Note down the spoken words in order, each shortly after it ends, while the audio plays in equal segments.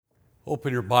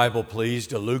Open your Bible, please,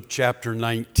 to Luke chapter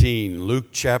 19. Luke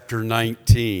chapter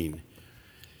 19.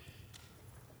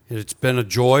 It's been a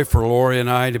joy for Lori and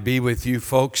I to be with you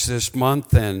folks this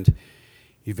month, and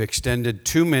you've extended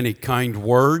too many kind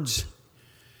words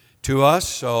to us,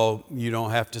 so you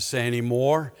don't have to say any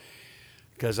more,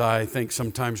 because I think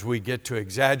sometimes we get to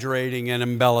exaggerating and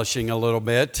embellishing a little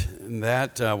bit, and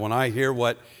that when I hear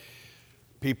what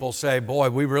people say, boy,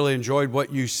 we really enjoyed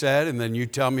what you said, and then you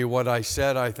tell me what I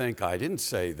said, I think, I didn't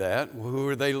say that. Who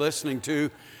are they listening to?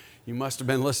 You must have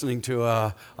been listening to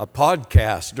a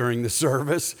podcast during the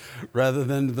service rather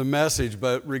than the message.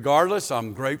 But regardless,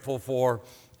 I'm grateful for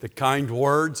the kind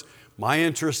words. My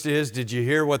interest is, did you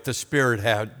hear what the Spirit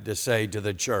had to say to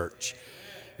the church?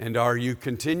 And are you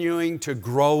continuing to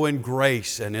grow in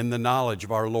grace and in the knowledge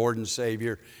of our Lord and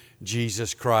Savior,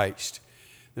 Jesus Christ?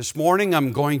 This morning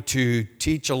I'm going to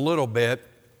teach a little bit.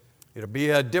 It'll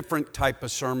be a different type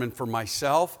of sermon for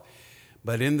myself,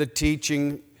 but in the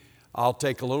teaching I'll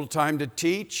take a little time to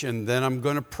teach and then I'm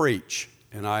going to preach,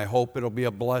 and I hope it'll be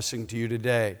a blessing to you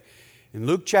today. In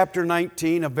Luke chapter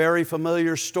 19, a very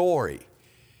familiar story,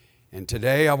 and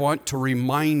today I want to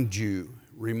remind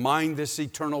this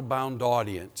eternal bound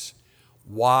audience,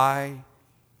 why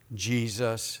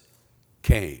Jesus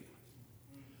came.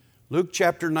 Luke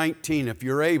chapter 19, if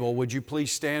you're able, would you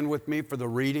please stand with me for the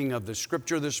reading of the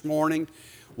scripture this morning?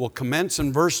 We'll commence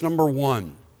in verse number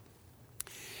 1.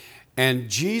 And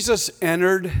Jesus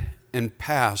entered and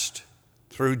passed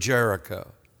through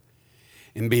Jericho.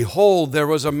 And behold, there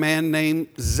was a man named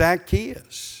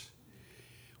Zacchaeus,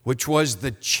 which was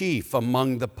the chief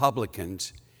among the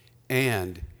publicans,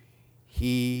 and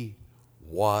he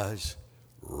was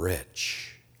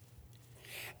rich.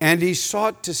 And he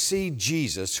sought to see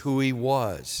Jesus, who he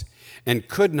was, and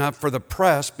could not for the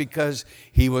press, because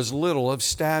he was little of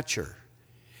stature.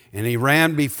 And he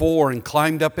ran before and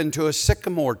climbed up into a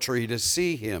sycamore tree to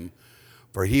see him,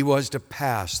 for he was to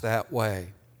pass that way.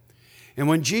 And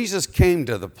when Jesus came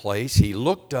to the place, he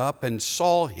looked up and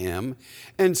saw him,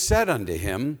 and said unto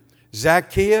him,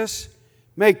 Zacchaeus,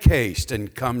 make haste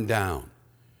and come down,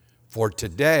 for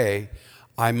today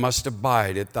I must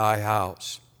abide at thy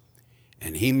house.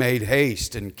 And he made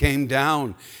haste and came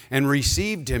down and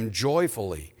received him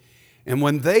joyfully. And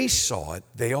when they saw it,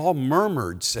 they all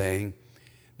murmured, saying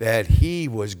that he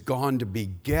was gone to be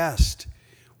guest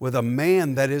with a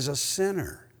man that is a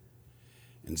sinner.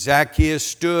 And Zacchaeus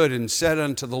stood and said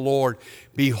unto the Lord,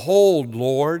 Behold,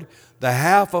 Lord, the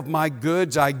half of my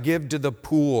goods I give to the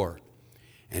poor.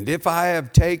 And if I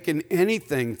have taken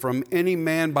anything from any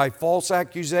man by false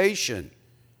accusation,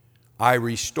 I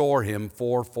restore him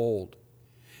fourfold.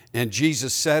 And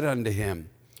Jesus said unto him,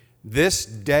 This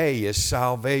day is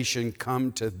salvation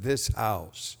come to this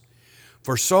house,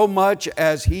 for so much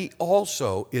as he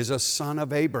also is a son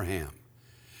of Abraham.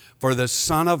 For the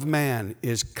Son of Man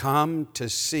is come to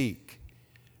seek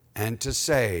and to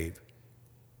save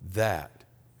that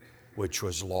which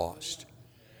was lost.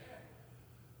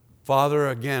 Father,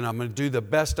 again, I'm going to do the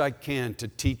best I can to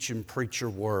teach and preach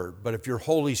your word. But if your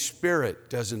Holy Spirit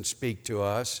doesn't speak to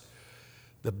us,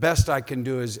 the best I can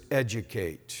do is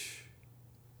educate,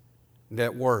 and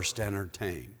at worst,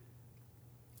 entertain.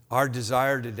 Our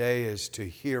desire today is to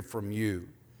hear from you.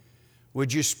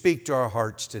 Would you speak to our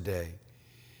hearts today?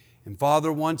 And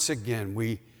Father, once again,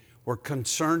 we're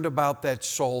concerned about that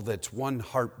soul that's one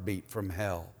heartbeat from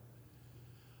hell.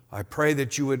 I pray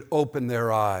that you would open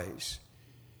their eyes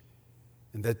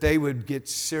and that they would get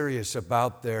serious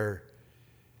about their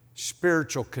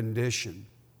spiritual condition,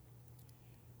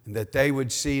 and that they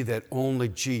would see that only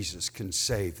Jesus can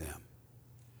save them.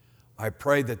 I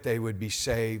pray that they would be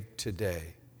saved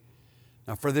today.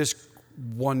 Now, for this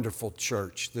wonderful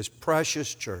church, this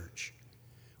precious church,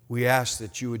 we ask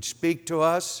that you would speak to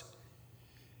us,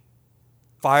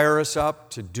 fire us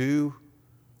up to do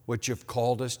what you've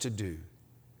called us to do.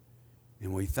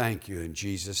 And we thank you in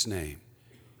Jesus' name.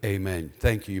 Amen.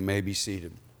 Thank you. You may be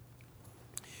seated.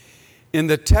 In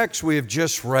the text we have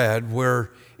just read, we're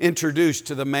introduced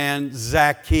to the man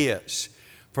Zacchaeus.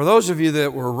 For those of you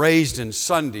that were raised in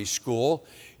Sunday school,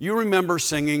 you remember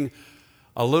singing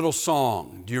a little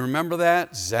song. Do you remember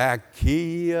that?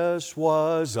 Zacchaeus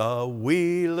was a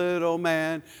wee little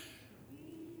man.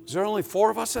 Is there only 4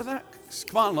 of us in that?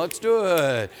 Come on, let's do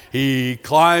it. He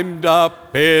climbed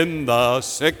up in the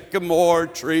sycamore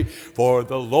tree, for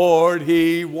the Lord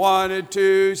he wanted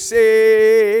to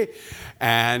see.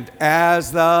 And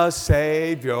as the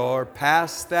Savior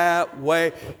passed that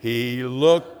way, he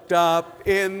looked up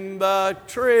in the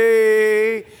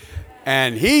tree,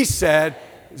 and he said,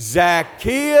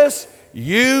 Zacchaeus,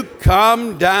 you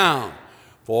come down,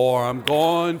 For I'm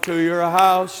going to your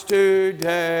house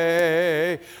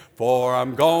today. For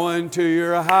I'm going to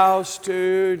your house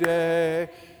today.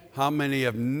 How many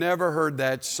have never heard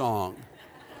that song?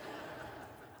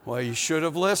 Well, you should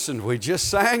have listened. We just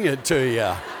sang it to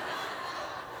you.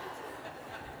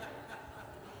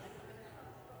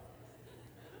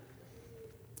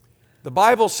 The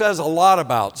Bible says a lot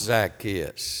about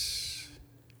Zacchaeus.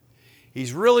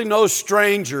 He's really no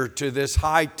stranger to this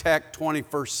high-tech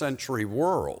 21st century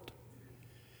world.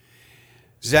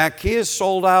 Zacchaeus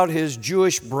sold out his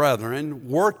Jewish brethren,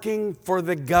 working for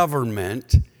the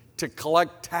government to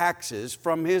collect taxes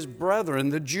from his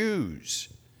brethren, the Jews.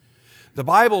 The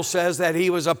Bible says that he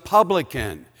was a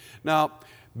publican. Now,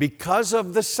 because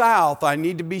of the South, I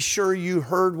need to be sure you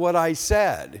heard what I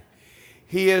said.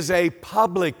 He is a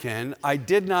publican. I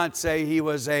did not say he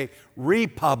was a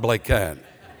Republican.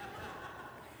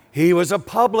 He was a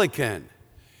publican.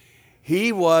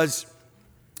 He was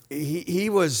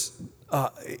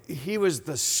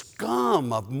the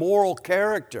scum of moral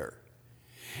character.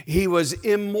 He was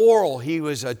immoral. He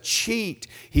was a cheat.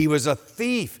 He was a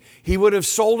thief. He would have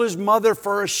sold his mother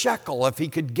for a shekel if he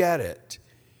could get it.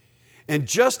 And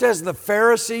just as the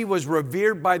Pharisee was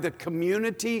revered by the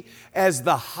community as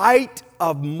the height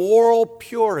of moral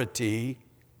purity,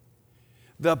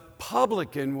 the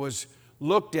publican was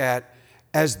looked at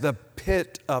as the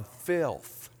pit of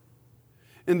filth.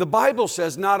 And the Bible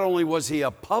says not only was he a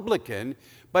publican,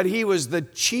 but he was the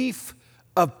chief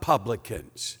of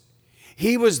publicans.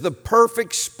 He was the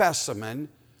perfect specimen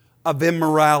of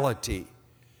immorality.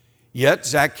 Yet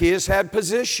Zacchaeus had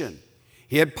position.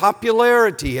 He had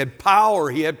popularity, he had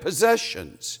power, he had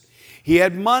possessions. He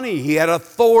had money, he had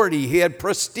authority, he had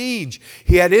prestige,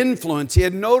 he had influence, he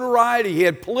had notoriety, he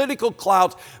had political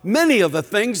clout, many of the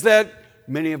things that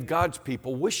many of God's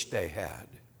people wish they had.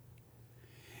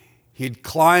 He'd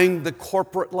climbed the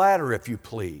corporate ladder, if you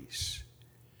please,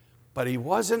 but he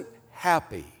wasn't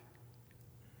happy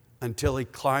until he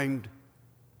climbed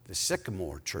the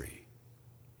sycamore tree.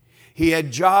 He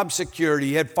had job security,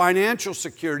 he had financial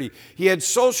security, he had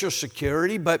social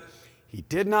security, but he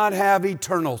did not have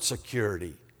eternal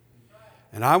security.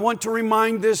 And I want to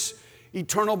remind this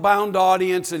eternal bound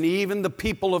audience and even the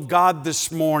people of God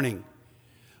this morning,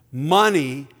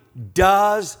 money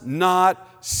does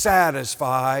not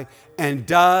satisfy and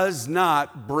does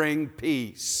not bring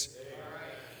peace.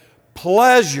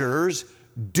 Pleasures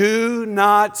do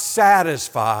not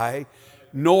satisfy,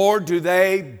 nor do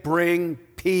they bring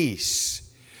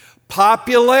peace.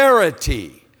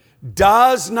 Popularity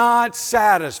does not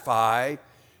satisfy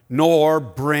nor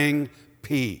bring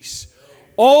peace.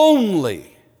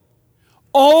 Only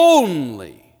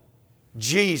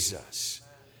Jesus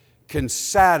can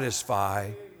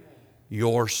satisfy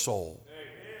your soul.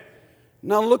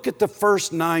 Now look at the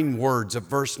first 9 words of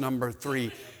verse number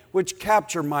 3, which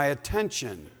capture my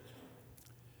attention.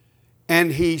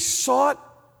 And he sought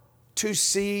to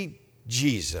see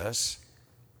Jesus,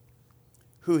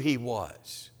 who he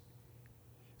was.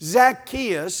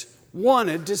 Zacchaeus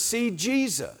wanted to see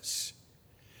Jesus.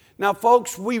 Now,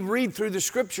 folks, we read through the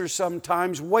scriptures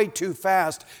sometimes way too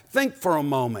fast. Think for a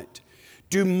moment.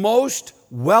 Do most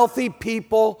wealthy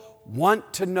people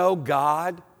want to know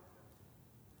God?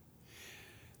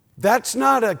 That's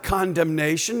not a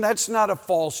condemnation. That's not a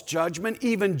false judgment.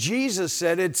 Even Jesus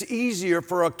said it's easier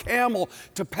for a camel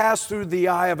to pass through the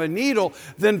eye of a needle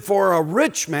than for a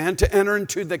rich man to enter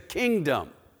into the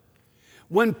kingdom.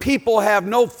 When people have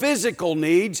no physical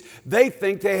needs, they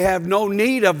think they have no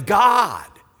need of God.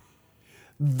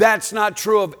 That's not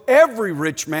true of every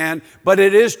rich man, but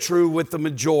it is true with the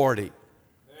majority.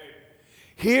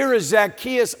 Here is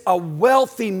Zacchaeus, a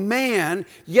wealthy man,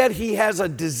 yet he has a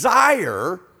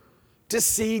desire to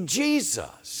see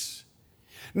Jesus.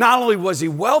 Not only was he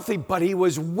wealthy, but he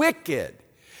was wicked.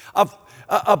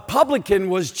 A publican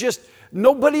was just,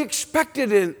 nobody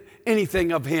expected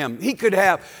anything of him. He could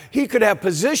have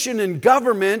position in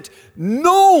government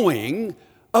knowing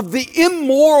of the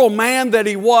immoral man that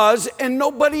he was, and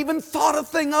nobody even thought a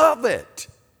thing of it.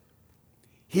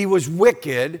 He was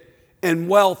wicked and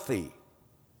wealthy,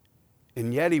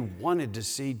 and yet he wanted to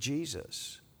see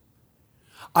Jesus.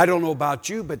 I don't know about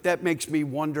you, but that makes me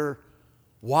wonder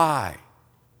why.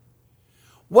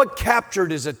 What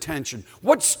captured his attention?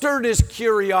 What stirred his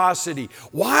curiosity?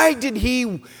 Why did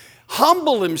he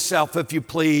humble himself, if you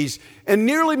please, and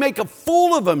nearly make a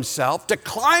fool of himself to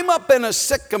climb up in a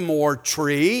sycamore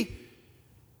tree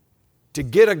to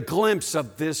get a glimpse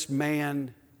of this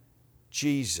man,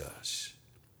 Jesus?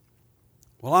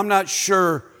 Well, I'm not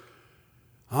for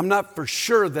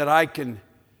sure that I can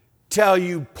tell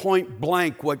you point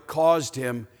blank what caused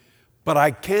him, but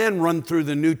I can run through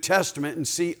the New Testament and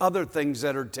see other things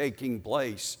that are taking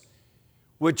place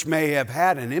which may have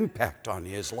had an impact on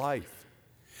his life.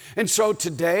 And so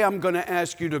today I'm going to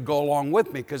ask you to go along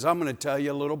with me because I'm going to tell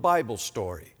you a little Bible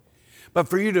story. But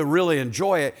for you to really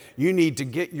enjoy it, you need to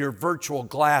get your virtual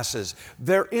glasses.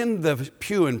 They're in the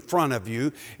pew in front of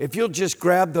you. If you'll just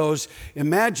grab those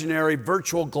imaginary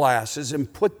virtual glasses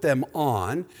and put them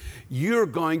on, you're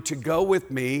going to go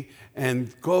with me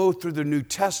and go through the New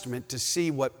Testament to see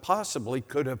what possibly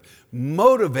could have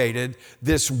motivated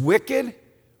this wicked,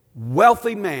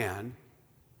 wealthy man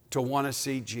to want to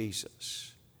see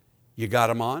Jesus. You got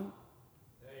them on?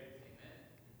 Amen.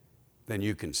 Then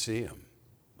you can see him.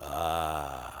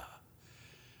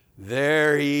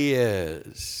 There he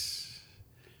is,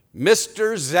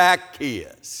 Mr.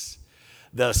 Zacchaeus,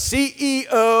 the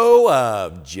CEO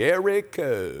of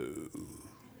Jericho,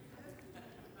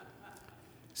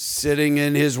 sitting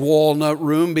in his walnut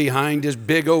room behind his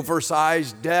big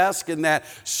oversized desk in that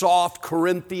soft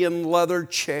Corinthian leather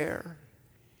chair.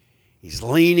 He's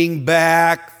leaning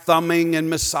back, thumbing and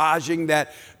massaging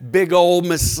that big old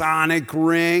Masonic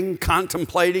ring,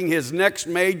 contemplating his next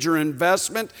major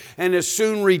investment and his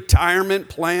soon retirement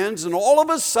plans. And all of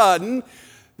a sudden,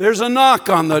 there's a knock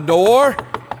on the door.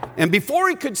 And before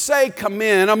he could say, "Come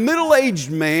in," a middle-aged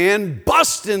man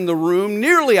busts in the room,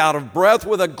 nearly out of breath,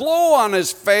 with a glow on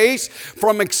his face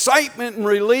from excitement and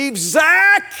relief.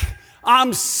 "Zach,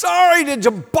 I'm sorry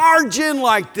to barge in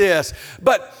like this,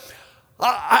 but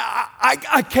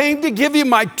I came to give you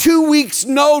my 2 weeks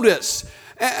notice.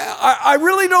 I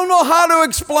really don't know how to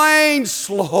explain."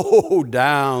 "Slow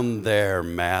down there,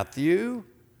 Matthew.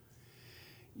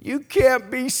 You can't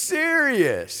be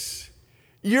serious.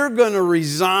 You're going to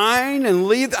resign and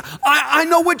leave. I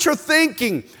know what you're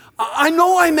thinking. I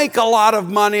know I make a lot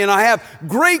of money and I have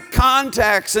great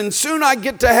contacts and soon I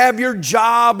get to have your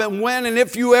job and when and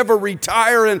if you ever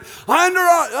retire, and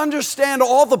I understand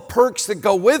all the perks that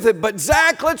go with it. But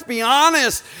Zach, let's be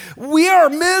honest, we are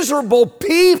miserable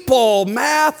people.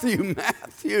 Matthew,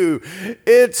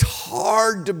 it's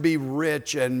hard to be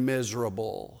rich and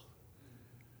miserable.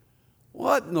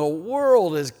 What in the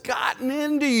world has gotten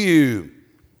into you?"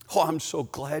 "Oh, I'm so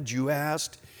glad you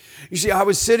asked. You see, I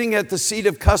was sitting at the seat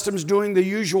of customs doing the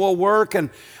usual work,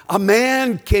 and a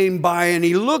man came by and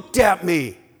he looked at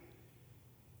me.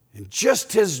 And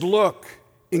just his look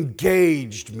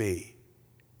engaged me.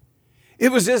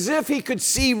 It was as if he could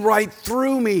see right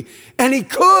through me, and he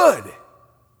could.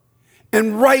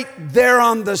 And right there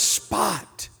on the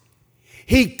spot,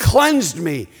 he cleansed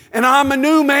me, and I'm a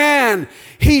new man.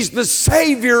 He's the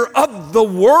Savior of the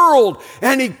world,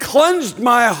 and he cleansed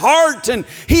my heart, and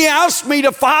he asked me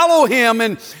to follow him.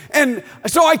 And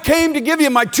so I came to give you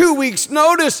my 2 weeks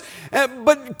notice,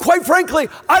 but quite frankly,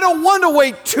 I don't want to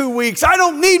wait 2 weeks. I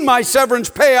don't need my severance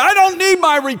pay. I don't need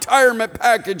my retirement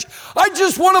package. I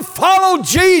just want to follow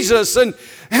Jesus.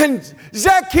 And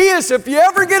Zacchaeus, if you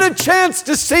ever get a chance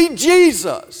to see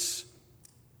Jesus,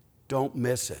 don't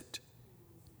miss it.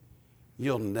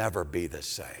 You'll never be the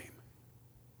same."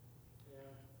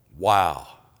 Wow.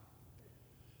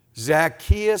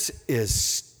 Zacchaeus is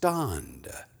stunned.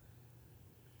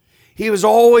 He was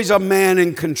always a man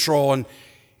in control, and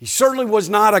he certainly was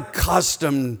not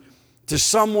accustomed to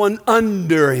someone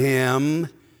under him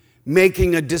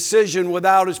making a decision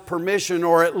without his permission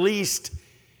or at least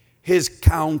his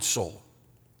counsel.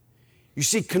 You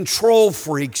see, control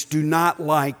freaks do not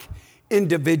like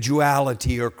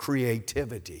individuality or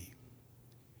creativity.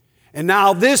 And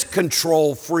now this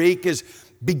control freak is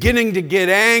beginning to get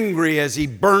angry as he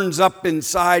burns up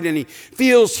inside and he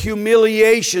feels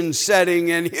humiliation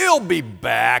setting, and he'll be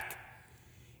back.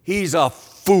 He's a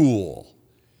fool.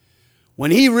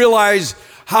 When he realized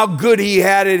how good he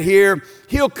had it here,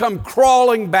 he'll come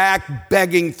crawling back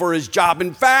begging for his job.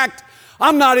 In fact,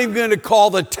 I'm not even going to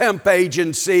call the temp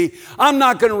agency. I'm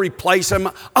not going to replace him.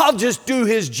 I'll just do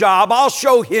his job. I'll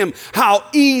show him how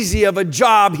easy of a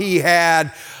job he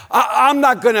had. I'm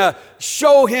not going to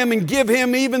show him and give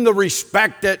him even the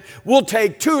respect that will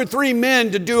take 2 or 3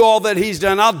 men to do all that he's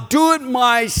done. I'll do it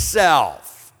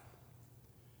myself.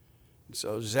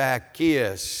 So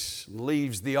Zacchaeus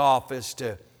leaves the office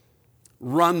to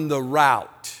run the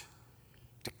route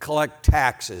to collect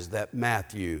taxes that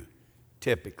Matthew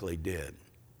typically did.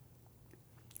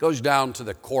 Goes down to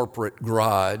the corporate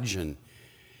garage and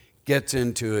gets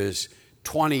into his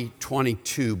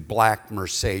 2022 black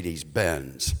Mercedes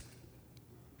Benz.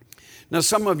 Now,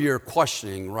 some of you are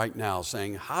questioning right now,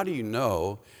 saying, "How do you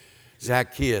know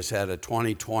Zacchaeus had a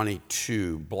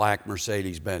 2022 black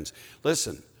Mercedes Benz?"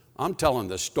 Listen, I'm telling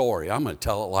the story. I'm going to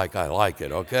tell it like I like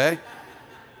it, okay?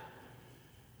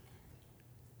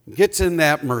 gets in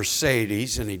that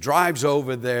Mercedes and he drives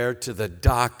over there to the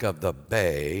dock of the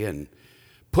bay and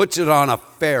puts it on a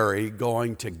ferry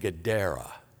going to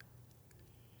Gadara.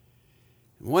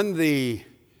 When the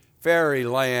ferry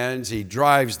lands, he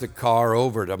drives the car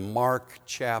over to Mark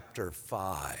chapter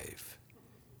 5.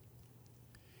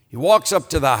 He walks up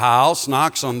to the house,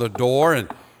 knocks on the door, and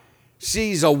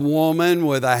sees a woman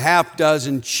with a half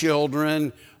dozen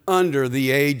children under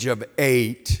the age of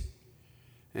 8.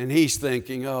 And he's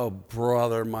thinking, oh,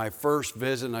 brother, my first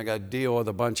visit, and I got to deal with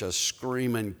a bunch of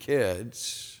screaming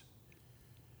kids.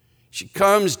 She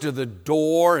comes to the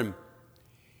door, and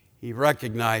he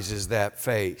recognizes that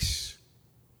face.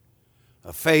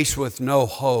 A face with no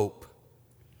hope,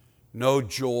 no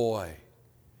joy,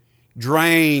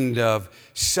 drained of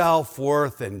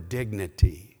self-worth and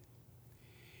dignity.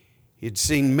 He'd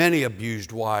seen many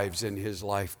abused wives in his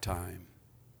lifetime.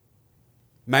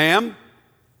 Ma'am,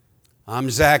 I'm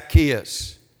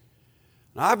Zacchaeus.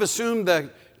 I've assumed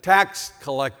the tax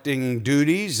collecting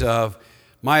duties of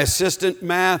my assistant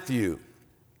Matthew.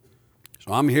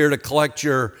 So I'm here to collect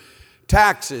your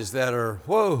taxes that are,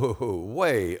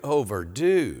 way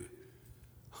overdue.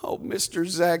 Oh, Mr.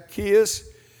 Zacchaeus,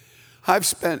 I've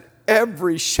spent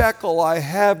every shekel I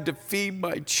have to feed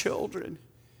my children.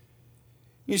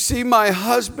 You see, my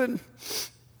husband,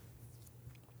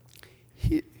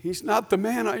 he's not the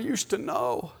man I used to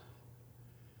know.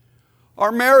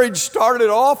 Our marriage started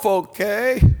off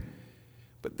okay,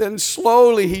 but then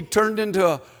slowly he turned into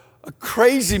a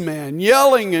crazy man,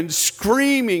 yelling and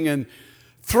screaming and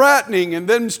threatening, and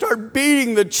then start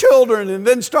beating the children, and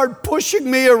then start pushing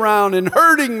me around and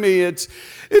hurting me. It's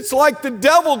like the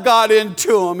devil got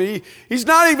into him. He's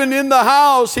not even in the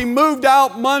house. He moved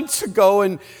out months ago,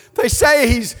 and they say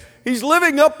he's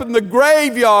living up in the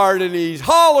graveyard, and he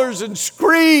hollers and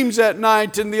screams at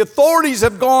night, and the authorities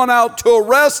have gone out to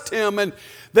arrest him, and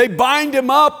they bind him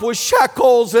up with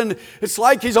shackles, and it's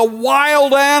like he's a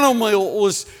wild animal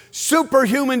with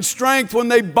superhuman strength. When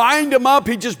they bind him up,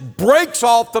 he just breaks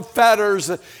off the fetters.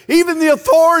 Even the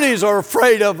authorities are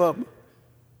afraid of him.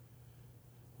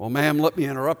 Well, ma'am, let me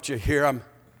interrupt you here. I'm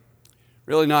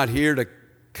really not here to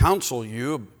counsel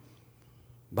you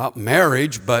about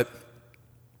marriage, but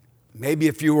maybe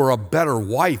if you were a better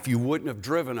wife, you wouldn't have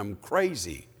driven him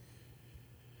crazy.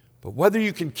 But whether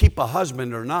you can keep a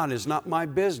husband or not is not my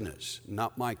business,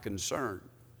 not my concern.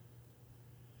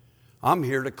 I'm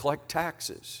here to collect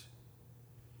taxes,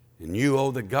 and you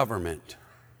owe the government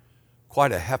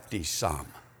quite a hefty sum.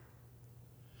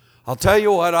 I'll tell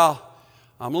you what,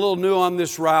 I'm a little new on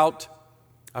this route.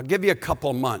 I'll give you a couple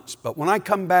of months, but when I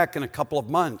come back in a couple of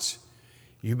months,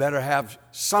 you better have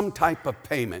some type of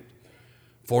payment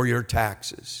for your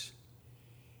taxes.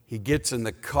 He gets in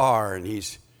the car and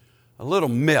he's a little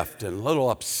miffed and a little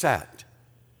upset,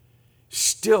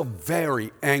 still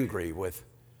very angry with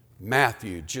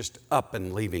Matthew just up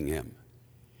and leaving him.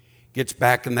 Gets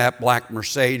back in that black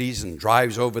Mercedes and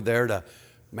drives over there to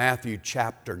Matthew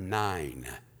chapter 9.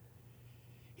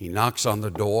 He knocks on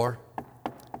the door.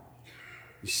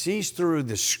 He sees through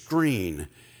the screen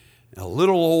a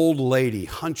little old lady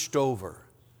hunched over,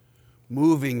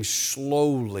 moving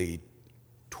slowly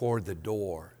toward the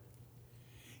door.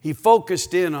 He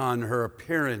focused in on her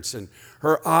appearance, and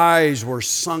her eyes were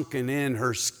sunken in.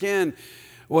 Her skin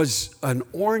was an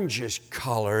orangish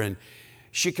color, and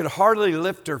she could hardly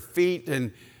lift her feet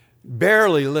and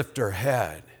barely lift her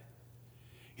head.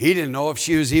 He didn't know if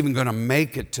she was even going to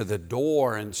make it to the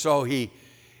door, and so he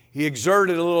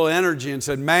exerted a little energy and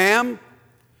said, "Ma'am,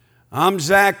 I'm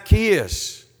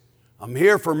Zacchaeus. I'm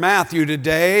here for Matthew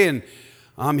today, and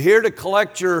I'm here to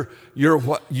collect your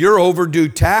overdue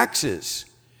taxes."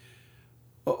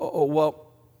 Oh, well,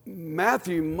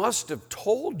 Matthew must have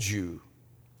told you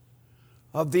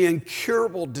of the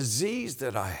incurable disease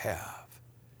that I have.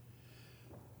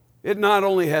 It not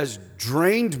only has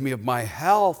drained me of my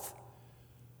health,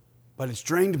 but it's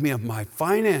drained me of my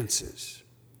finances.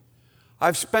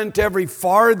 I've spent every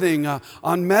farthing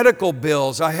on medical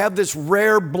bills. I have this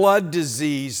rare blood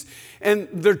disease, and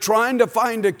they're trying to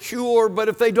find a cure, but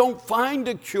if they don't find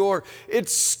a cure,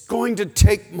 it's going to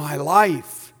take my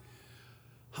life.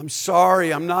 I'm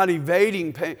sorry, I'm not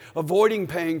avoiding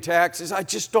paying taxes. I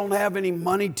just don't have any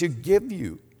money to give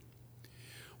you.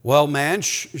 Well, man,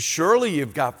 surely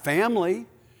you've got family.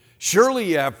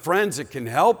 Surely you have friends that can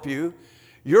help you.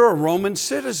 You're a Roman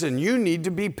citizen. You need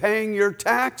to be paying your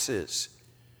taxes.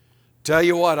 Tell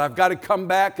you what, I've got to come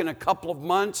back in a couple of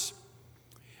months,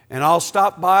 and I'll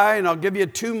stop by and I'll give you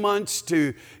 2 months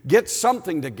to get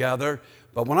something together.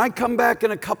 But when I come back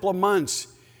in a couple of months,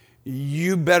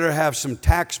 you better have some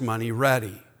tax money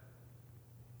ready.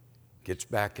 Gets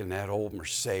back in that old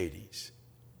Mercedes.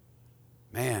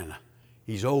 Man,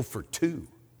 he's 0 for 2.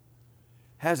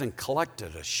 Hasn't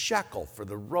collected a shekel for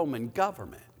the Roman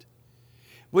government,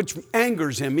 which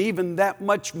angers him even that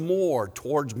much more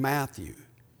towards Matthew.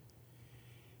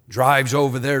 Drives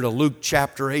over there to Luke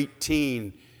chapter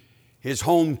 18, his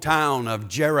hometown of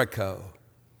Jericho.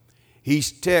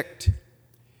 He's ticked,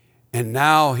 and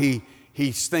now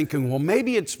he's thinking, well,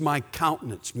 maybe it's my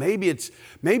countenance.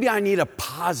 Maybe I need a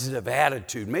positive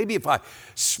attitude. Maybe if I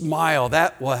smile,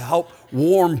 that will help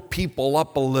warm people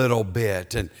up a little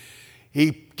bit. And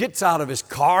he gets out of his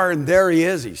car, and there he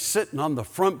is. He's sitting on the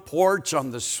front porch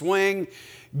on the swing,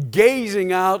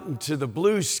 gazing out into the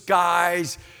blue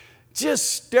skies,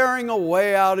 just staring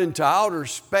away out into outer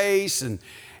space.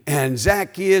 And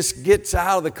Zacchaeus gets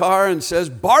out of the car and says,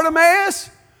 Bartimaeus,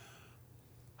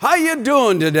 how you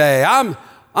doing today?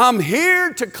 I'm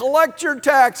here to collect your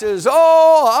taxes.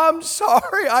 Oh, I'm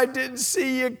sorry I didn't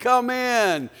see you come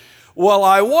in. Well,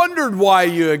 I wondered why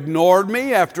you ignored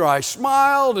me after I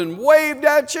smiled and waved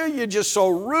at you. You just so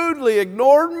rudely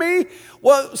ignored me.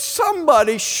 Well,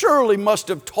 somebody surely must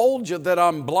have told you that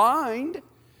I'm blind.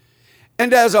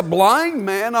 And as a blind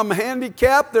man, I'm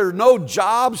handicapped. There are no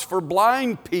jobs for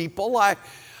blind people.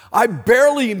 I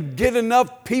barely get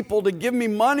enough people to give me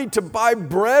money to buy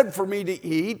bread for me to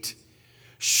eat.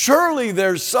 Surely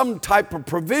there's some type of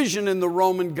provision in the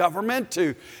Roman government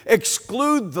to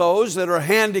exclude those that are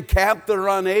handicapped, that are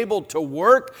unable to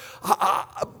work.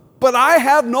 But I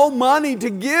have no money to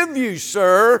give you,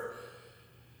 sir.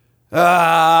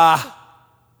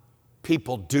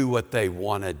 People do what they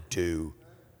want to do.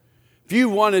 If you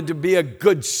wanted to be a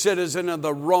good citizen of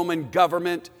the Roman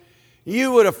government,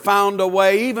 you would have found a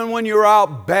way. Even when you were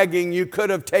out begging, you could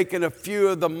have taken a few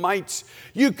of the mites.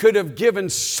 You could have given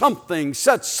something,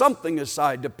 set something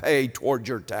aside to pay toward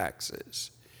your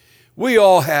taxes. We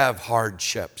all have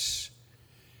hardships.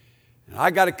 And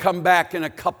I got to come back in a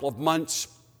couple of months,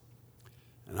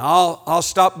 and I'll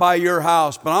stop by your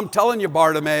house. But I'm telling you,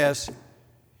 Bartimaeus,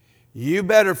 you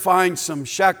better find some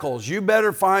shekels. You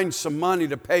better find some money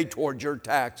to pay toward your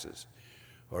taxes.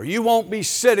 Or you won't be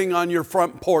sitting on your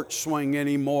front porch swing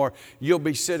anymore. You'll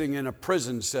be sitting in a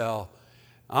prison cell.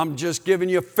 I'm just giving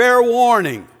you fair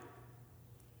warning.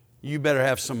 You better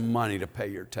have some money to pay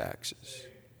your taxes.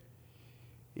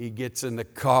 He gets in the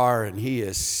car and he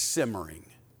is simmering.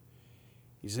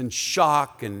 He's in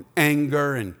shock and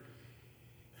anger and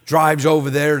drives over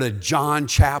there to John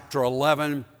chapter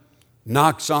 11,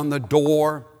 knocks on the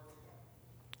door,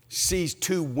 sees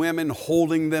two women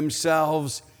holding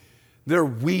themselves. They're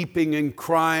weeping and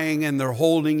crying, and they're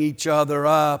holding each other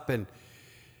up. And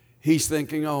he's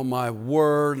thinking, oh, my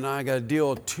word, and I got to deal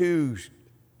with two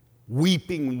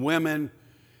weeping women.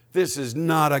 This is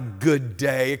not a good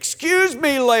day. Excuse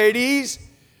me, ladies,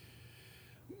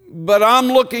 but I'm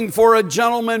looking for a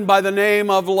gentleman by the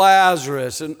name of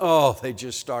Lazarus. And oh, they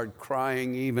just start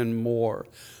crying even more.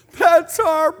 That's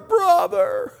our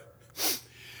brother.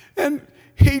 And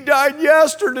he died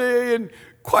yesterday, and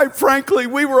quite frankly,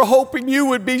 we were hoping you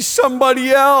would be somebody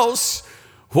else.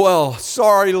 Well,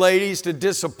 sorry, ladies, to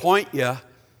disappoint you,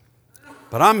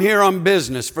 but I'm here on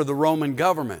business for the Roman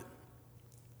government.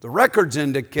 The records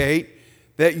indicate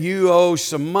that you owe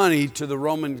some money to the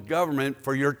Roman government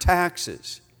for your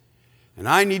taxes, and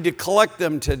I need to collect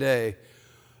them today.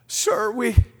 Sir,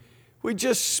 we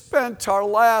just spent our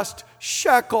last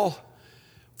shekel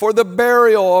for the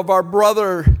burial of our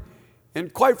brother,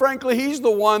 and quite frankly, he's the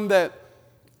one that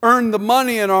earned the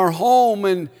money in our home,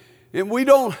 and we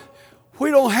don't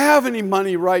have any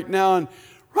money right now. And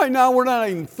right now we're not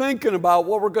even thinking about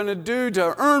what we're going to do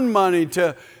to earn money,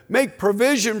 to make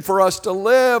provision for us to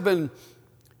live. And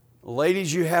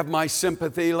ladies, you have my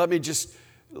sympathy. Let me just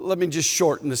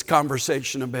shorten this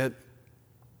conversation a bit.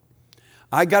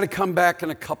 I got to come back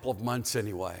in a couple of months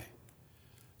anyway.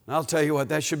 And I'll tell you what,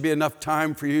 that should be enough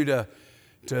time for you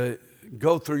to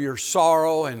go through your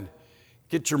sorrow and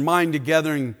get your mind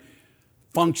together and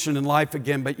function in life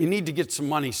again. But you need to get some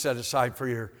money set aside for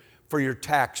your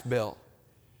tax bill.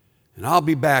 And I'll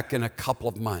be back in a couple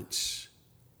of months.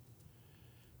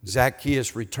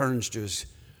 Zacchaeus returns to his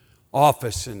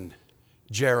office in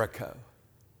Jericho.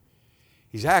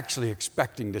 He's actually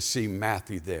expecting to see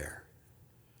Matthew there.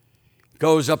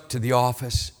 Goes up to the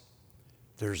office.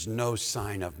 There's no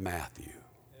sign of Matthew.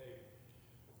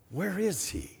 Where is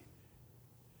he?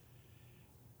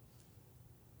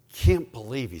 Can't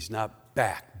believe he's not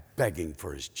back begging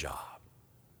for his job.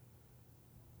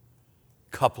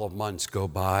 A couple of months go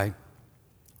by.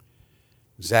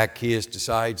 Zacchaeus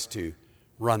decides to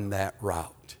run that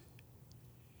route.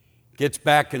 gets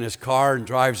back in his car and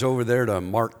drives over there to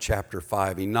Mark chapter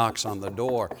 5. He knocks on the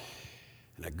door,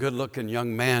 and a good-looking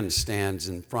young man stands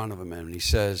in front of him, and he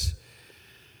says,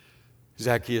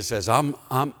 Zacchaeus says, I'm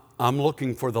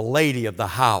looking for the lady of the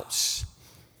house.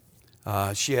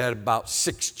 She had about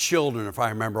 6 children, if I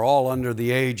remember, all under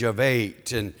the age of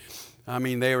 8. And I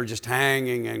mean, they were just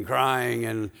hanging and crying.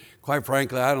 And quite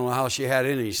frankly, I don't know how she had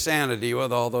any sanity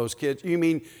with all those kids. You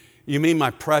mean my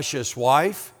precious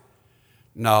wife?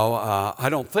 No, I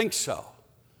don't think so.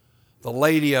 The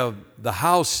lady of the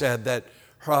house said that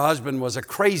her husband was a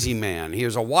crazy man. He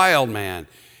was a wild man.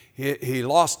 He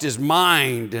lost his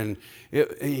mind, and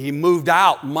he moved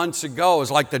out months ago. It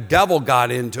was like the devil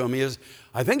got into him.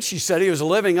 I think she said he was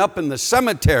living up in the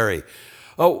cemetery.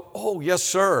 Oh, yes,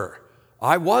 sir.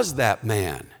 I was that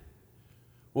man.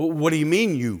 Well, what do you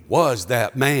mean you was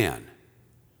that man?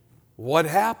 What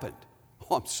happened?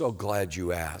 Oh, I'm so glad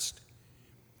you asked.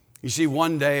 You see,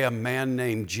 one day a man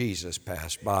named Jesus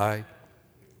passed by,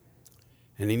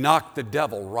 and he knocked the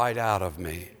devil right out of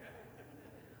me.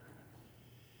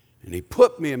 And he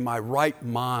put me in my right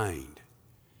mind,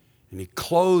 and he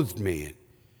clothed me, and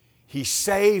he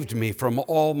saved me from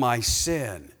all my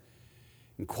sin.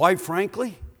 And quite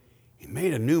frankly, he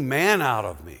made a new man out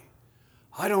of me.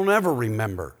 I don't ever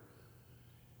remember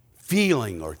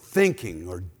feeling or thinking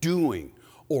or doing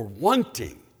or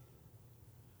wanting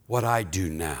what I do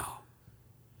now.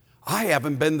 I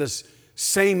haven't been the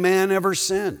same man ever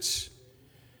since.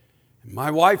 My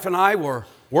wife and I were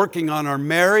working on our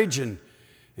marriage, and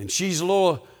she's a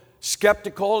little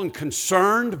skeptical and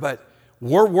concerned, but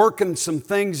we're working some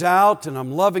things out, and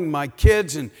I'm loving my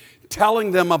kids and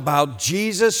telling them about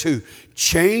Jesus who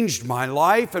changed my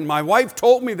life. And my wife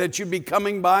told me that you'd be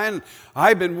coming by, and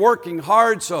I've been working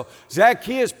hard. So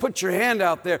Zacchaeus, put your hand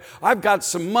out there. I've got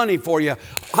some money for you.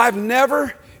 I've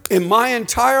never in my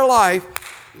entire life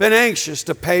been anxious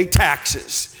to pay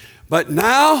taxes, but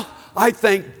now I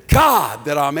thank God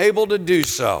that I'm able to do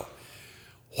so.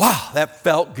 Wow, that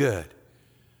felt good.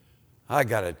 I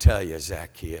got to tell you,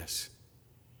 Zacchaeus,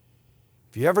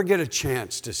 if you ever get a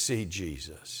chance to see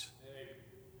Jesus,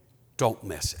 don't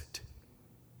miss it.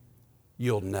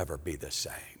 You'll never be the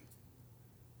same.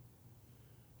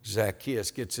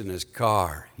 Zacchaeus gets in his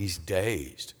car. He's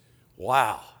dazed.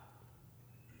 Wow.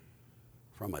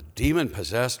 From a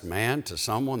demon-possessed man to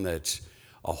someone that's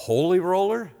a holy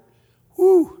roller,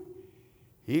 whoo,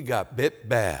 he got bit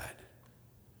bad.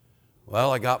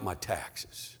 Well, I got my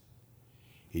taxes.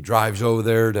 He drives over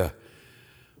there to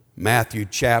Matthew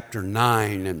chapter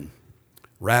 9 and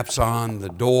raps on the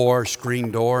door,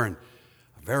 screen door, and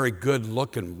a very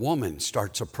good-looking woman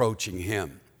starts approaching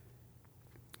him.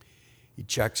 He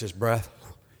checks his breath,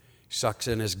 sucks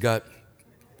in his gut.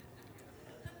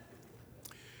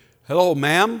 Hello,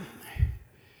 ma'am.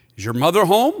 Is your mother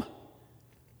home?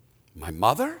 My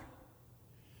mother?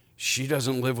 She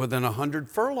doesn't live within 100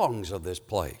 furlongs of this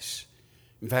place.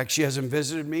 In fact, she hasn't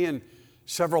visited me in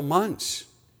several months.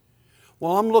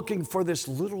 Well, I'm looking for this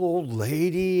little old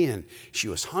lady, and she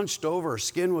was hunched over. Her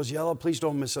skin was yellow. Please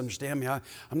don't misunderstand me. I'm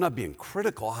not being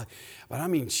critical, but I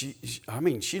mean,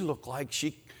 she looked like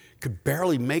she could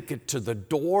barely make it to the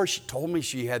door. She told me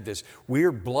she had this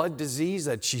weird blood disease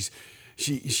that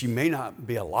she may not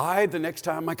be alive the next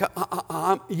time I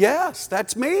come. Yes,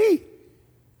 that's me.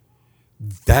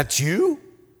 That's you?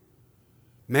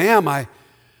 Ma'am, I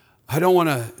don't want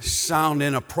to sound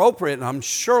inappropriate, and I'm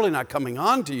surely not coming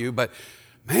on to you, but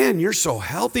man, you're so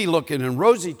healthy looking and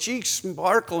rosy cheeks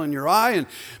sparkle in your eye, and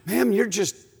ma'am, you're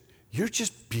just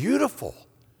beautiful.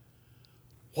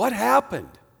 What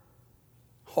happened?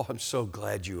 Oh, I'm so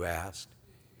glad you asked.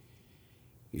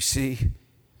 You see,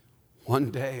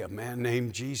 one day a man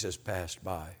named Jesus passed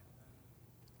by,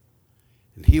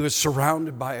 and he was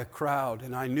surrounded by a crowd,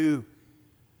 and I knew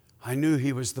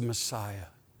he was the Messiah.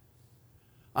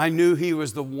 I knew he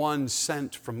was the one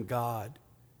sent from God.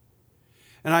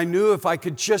 And I knew if I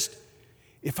could just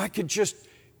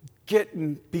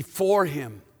get before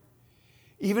him,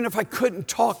 even if I couldn't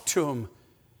talk to him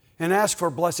and ask for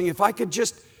a blessing, if I could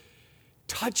just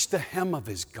touch the hem of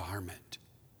his garment.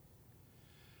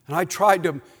 And I tried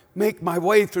to make my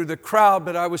way through the crowd,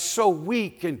 but I was so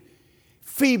weak and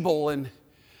feeble, and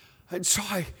so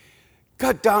I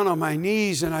got down on my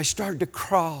knees and I started to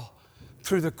crawl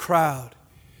through the crowd.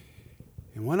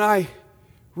 And when I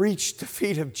reached the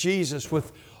feet of Jesus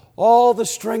with all the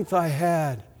strength I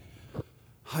had,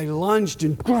 I lunged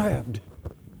and grabbed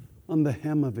on the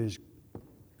hem of his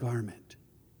garment.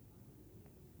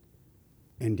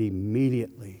 And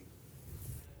immediately,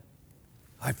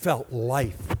 I felt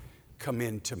life come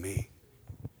into me.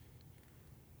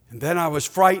 And then I was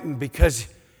frightened because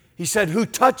He said, "Who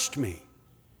touched me?"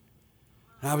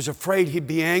 And I was afraid he'd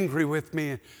be angry with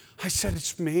me. I said,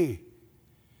 "It's me."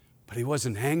 But he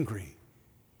wasn't angry.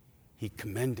 He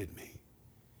commended me.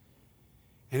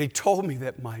 And he told me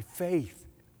that my faith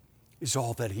is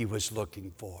all that he was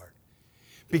looking for.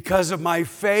 Because of my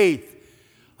faith,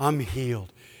 I'm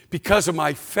healed. Because of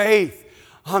my faith,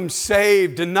 I'm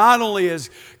saved. And not only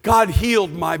has God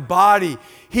healed my body,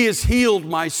 He has healed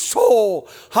my soul.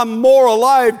 I'm more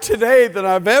alive today than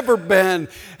I've ever been.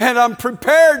 And I'm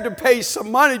prepared to pay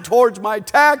some money towards my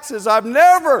taxes. I've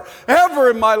never, ever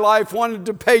in my life wanted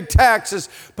to pay taxes.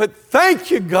 But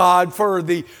thank you, God, for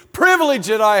the privilege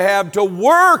that I have to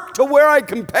work to where I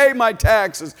can pay my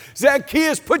taxes.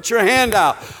 Zacchaeus, put your hand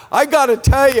out. I got to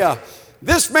tell you,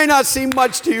 this may not seem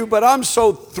much to you, but I'm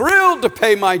so thrilled to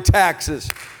pay my taxes.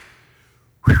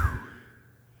 Whew.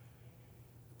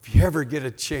 If you ever get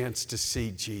a chance to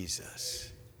see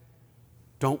Jesus,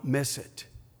 don't miss it.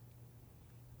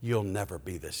 You'll never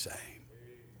be the same.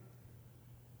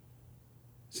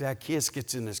 Zacchaeus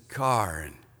gets in his car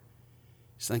and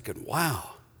he's thinking,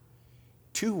 wow,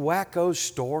 2 wacko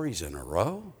stories in a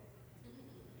row?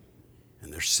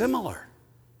 And they're similar.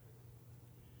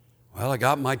 Well, I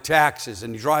got my taxes.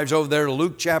 And he drives over there to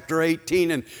Luke chapter 18,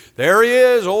 and there he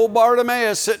is, old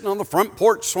Bartimaeus, sitting on the front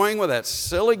porch swing with that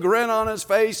silly grin on his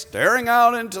face, staring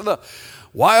out into the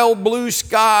wild blue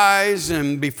skies.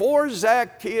 And before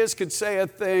Zacchaeus could say a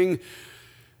thing,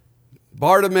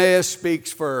 Bartimaeus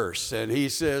speaks first, and he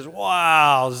says,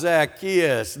 "Wow,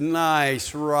 Zacchaeus,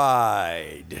 nice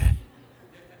ride.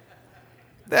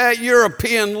 That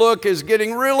European look is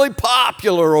getting really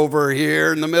popular over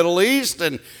here in the Middle East,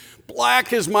 and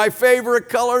black is my favorite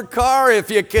colored car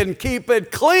if you can keep it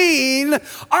clean.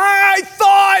 I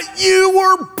thought you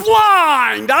were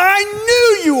blind. I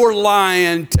knew you were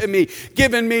lying to me,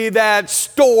 giving me that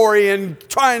story and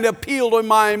trying to appeal to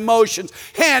my emotions.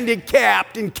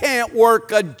 Handicapped and can't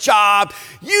work a job.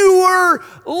 You were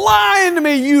lying to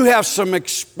me. You have some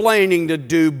explaining to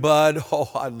do, bud."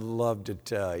 Oh, I'd love to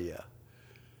tell you.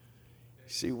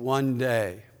 See, one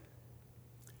day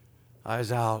I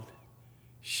was out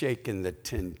shaking the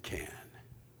tin can.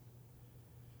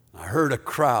 I heard a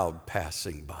crowd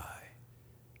passing by.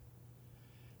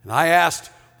 And I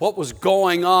asked what was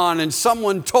going on, and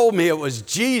someone told me it was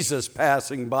Jesus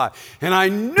passing by. And I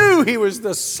knew he was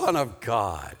the Son of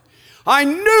God. I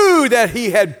knew that he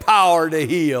had power to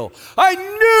heal. I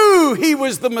knew he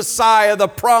was the Messiah, the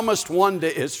promised one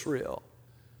to Israel.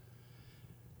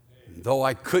 Though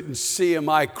I couldn't see him,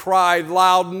 I cried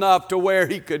loud enough to where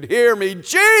he could hear me,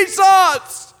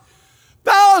 "Jesus,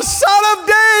 thou Son of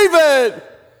David,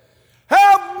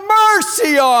 have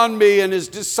mercy on me." And his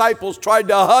disciples tried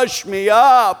to hush me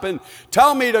up and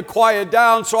tell me to quiet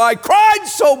down, so I cried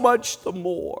so much the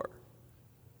more.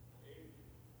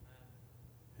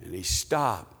 And he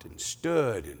stopped and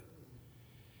stood and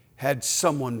had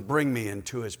someone bring me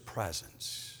into his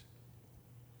presence.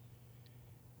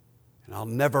 And I'll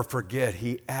never forget,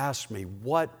 he asked me,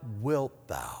 "What wilt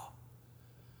thou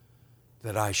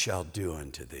that I shall do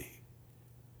unto thee?"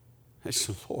 I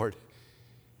said, "Lord,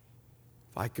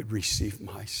 if I could receive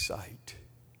my sight."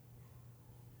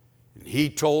 And he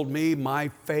told me, "My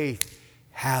faith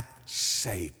hath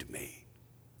saved me."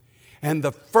 And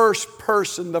the first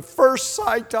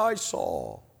sight I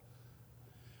saw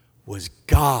was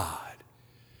God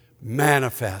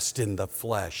manifest in the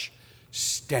flesh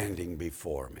standing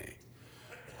before me.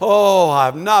 Oh,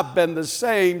 I've not been the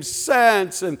same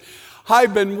since, and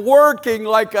I've been working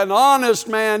like an honest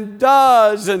man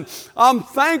does, and I'm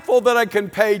thankful that I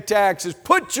can pay taxes.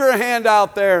 Put your hand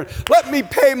out there and let me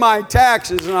pay my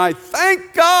taxes, and I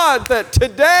thank God that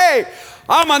today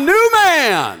I'm a new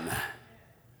man.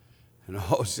 And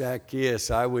oh, Zacchaeus,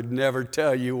 I would never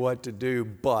tell you what to do,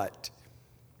 but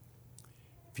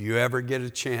if you ever get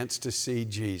a chance to see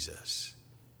Jesus,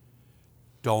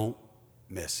 don't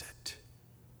miss it.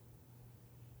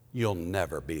 You'll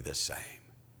never be the same.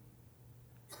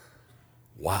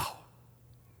 Wow.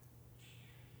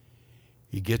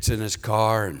 He gets in his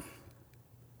car and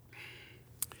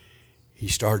he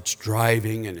starts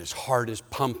driving and his heart is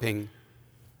pumping.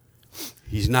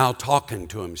 He's now talking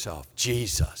to himself,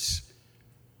 "Jesus.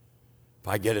 If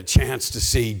I get a chance to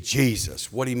see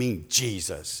Jesus." What do you mean,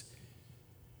 Jesus?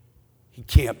 He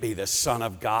can't be the Son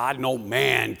of God. No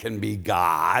man can be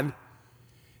God.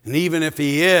 And even if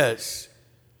he is,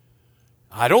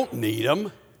 I don't need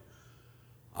him.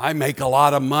 I make a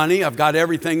lot of money. I've got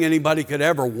everything anybody could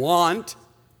ever want.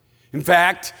 In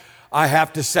fact, I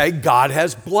have to say God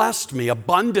has blessed me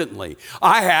abundantly.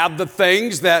 I have the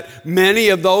things that many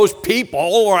of those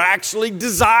people are actually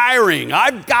desiring.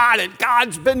 I've got it.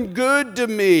 God's been good to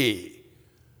me.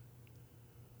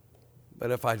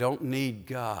 But if I don't need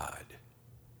God,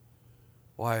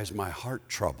 why is my heart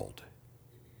troubled?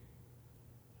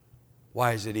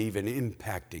 Why is it even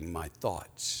impacting my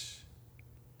thoughts?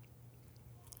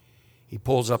 He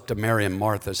pulls up to Mary and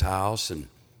Martha's house and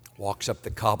walks up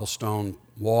the cobblestone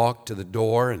walk to the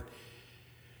door. And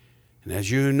as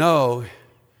you know,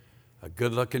 a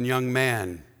good-looking young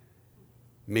man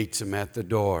meets him at the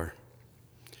door.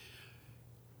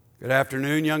 Good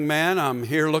afternoon, young man. I'm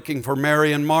here looking for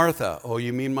Mary and Martha. Oh,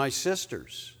 you mean my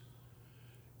sisters?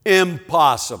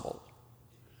 Impossible.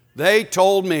 They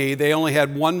told me they only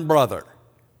had one brother,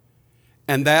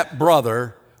 and that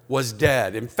brother was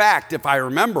dead. In fact, if I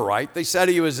remember right, they said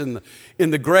he was in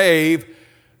the grave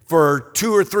for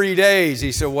 2 or 3 days.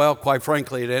 He said, well, quite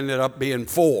frankly, it ended up being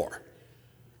 4.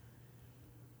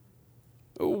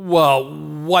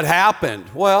 Well, what happened?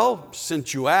 Well,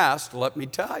 since you asked, let me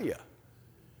tell you.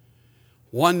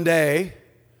 One day,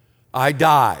 I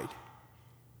died.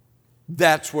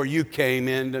 That's where you came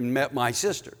in and met my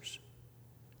sisters.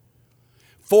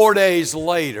 4 days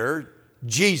later,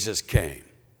 Jesus came.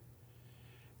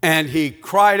 And he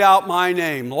cried out my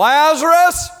name,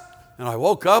 Lazarus! And I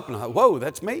woke up and I thought, whoa,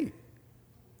 that's me.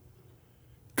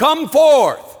 Come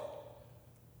forth.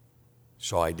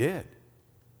 So I did.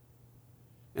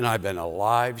 And I've been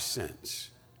alive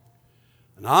since.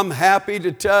 And I'm happy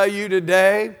to tell you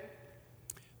today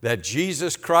that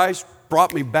Jesus Christ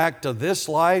brought me back to this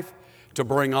life to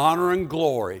bring honor and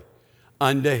glory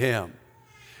unto Him.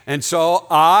 And so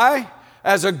I,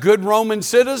 as a good Roman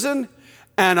citizen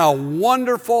and a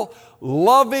wonderful,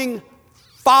 loving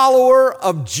follower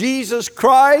of Jesus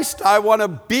Christ, I want to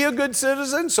be a good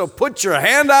citizen, so put your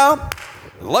hand out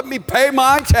and let me pay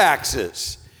my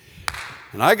taxes.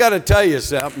 And I got to tell you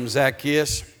something,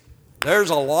 Zacchaeus,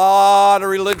 there's a lot of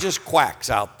religious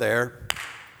quacks out there,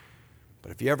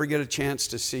 but if you ever get a chance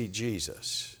to see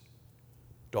Jesus,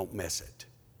 don't miss it.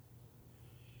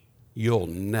 You'll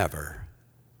never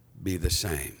be the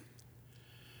same.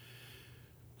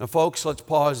 Now, folks, let's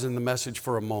pause in the message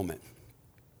for a moment.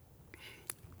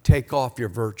 Take off your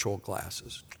virtual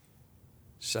glasses.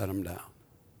 Set them down.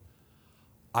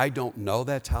 I don't know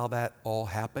that's how that all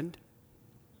happened,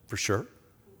 for sure.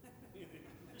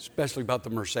 Especially about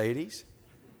the Mercedes.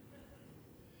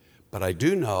 But I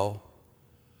do know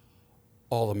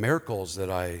all the miracles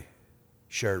that I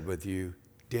shared with you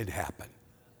did happen.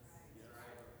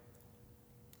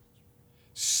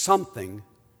 Something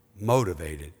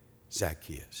motivated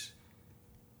Zacchaeus.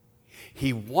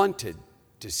 He wanted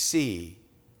to see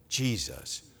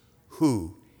Jesus,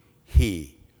 who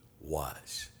He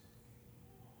was.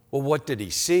 Well, what did he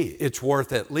see? It's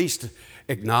worth at least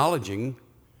acknowledging.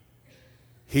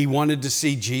 He wanted to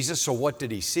see Jesus, so what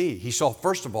did he see? He saw,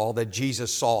 first of all, that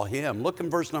Jesus saw him. Look in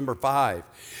verse number 5.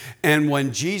 And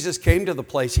when Jesus came to the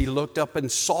place, he looked up and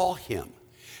saw him.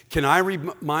 Can I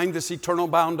remind this eternal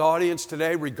bound audience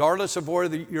today, regardless of where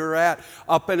you're at,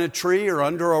 up in a tree or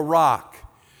under a rock,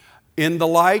 in the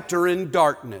light or in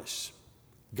darkness,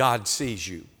 God sees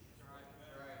you.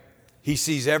 He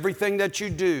sees everything that you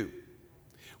do.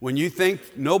 When you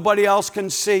think nobody else can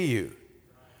see you,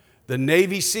 the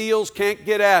Navy SEALs can't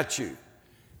get at you,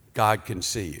 God can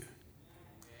see you.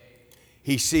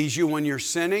 He sees you when you're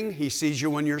sinning. He sees you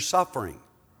when you're suffering.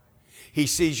 He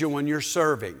sees you when you're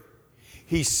serving.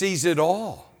 He sees it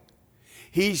all.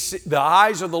 The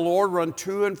eyes of the Lord run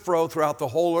to and fro throughout the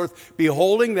whole earth,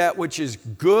 beholding that which is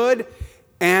good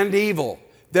and evil.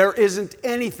 There isn't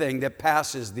anything that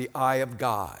passes the eye of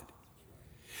God.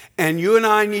 And you and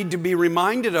I need to be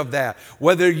reminded of that.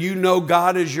 Whether you know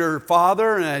God as your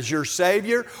Father and as your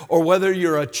Savior, or whether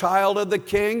you're a child of the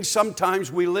King,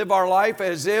 sometimes we live our life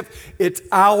as if it's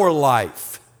our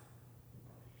life.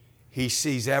 He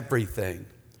sees everything.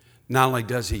 Not only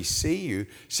does He see you,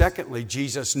 secondly,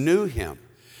 Jesus knew him.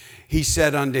 He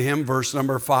said unto him, verse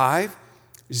number 5,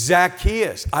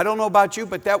 Zacchaeus. I don't know about you,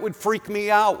 but that would freak me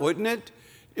out, wouldn't it?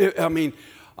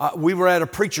 We were at a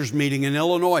preacher's meeting in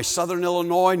Illinois, southern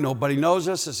Illinois. Nobody knows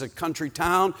us. It's a country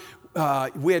town.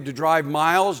 We had to drive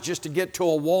miles just to get to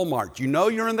a Walmart. You know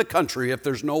you're in the country if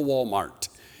there's no Walmart.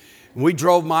 We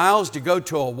drove miles to go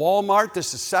to a Walmart.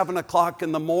 This is 7 o'clock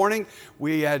in the morning.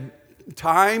 We had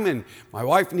time, and my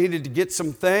wife needed to get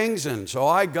some things, and so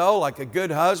I go like a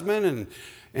good husband,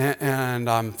 and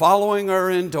I'm following her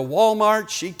into Walmart.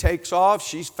 She takes off.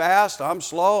 She's fast. I'm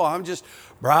slow. I'm just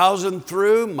browsing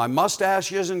through. My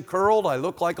mustache isn't curled. I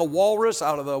look like a walrus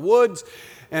out of the woods.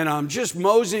 and I'm just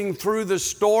moseying through the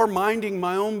store, minding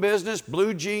my own business,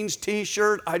 blue jeans,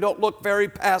 t-shirt. I don't look very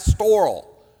pastoral.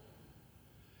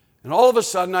 And all of a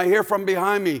sudden I hear from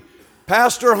behind me,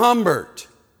 Pastor Humbert.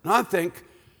 And I think,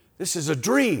 this is a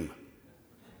dream.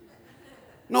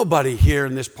 Nobody here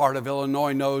in this part of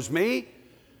Illinois knows me.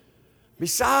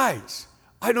 Besides,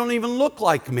 I don't even look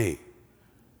like me.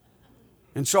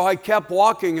 And so I kept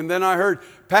walking, and then I heard,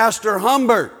 Pastor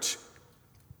Humbert.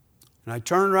 And I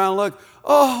turned around and looked,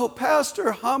 oh,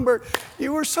 Pastor Humbert,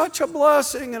 you were such a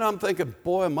blessing. And I'm thinking,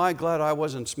 boy, am I glad I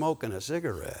wasn't smoking a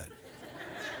cigarette.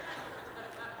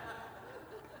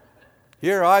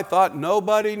 Here I thought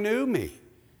nobody knew me.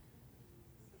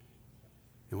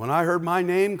 And when I heard my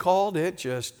name called, it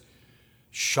just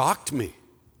shocked me.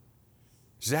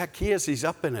 Zacchaeus, he's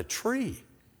up in a tree.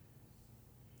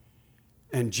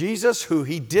 And Jesus, who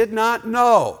he did not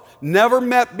know, never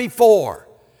met before,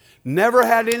 never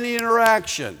had any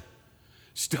interaction,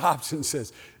 stops and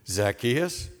says,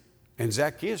 Zacchaeus. And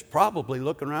Zacchaeus probably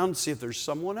looking around to see if there's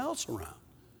someone else around.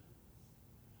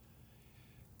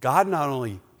 God not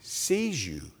only sees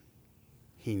you,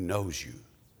 he knows you.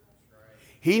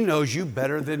 He knows you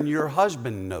better than your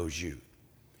husband knows you.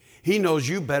 He knows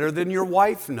you better than your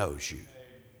wife knows you.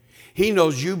 He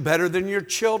knows you better than your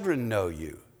children know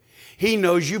you. He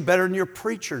knows you better than your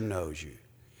preacher knows you.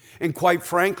 And quite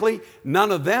frankly,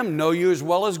 none of them know you as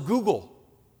well as Google.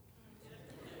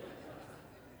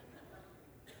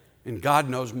 And God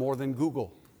knows more than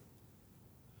Google.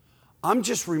 I'm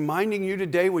just reminding you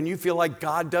today, when you feel like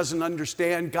God doesn't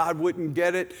understand, God wouldn't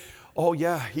get it. Oh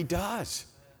yeah, he does.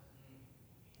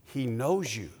 He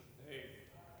knows you.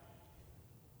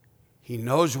 He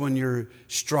knows when you're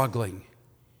struggling.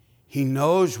 He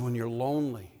knows when you're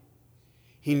lonely.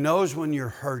 He knows when you're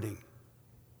hurting.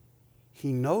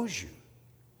 He knows you.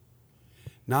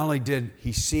 Not only did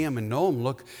he see him and know him,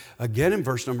 look again in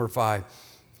verse number 5.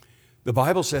 The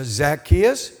Bible says,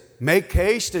 Zacchaeus, make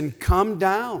haste and come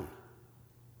down.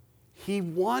 He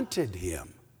wanted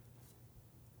him.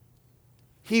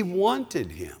 He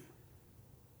wanted him.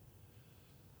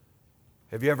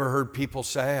 Have you ever heard people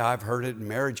say, I've heard it in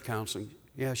marriage counseling,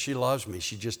 yeah, she loves me,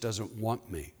 she just doesn't want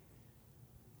me.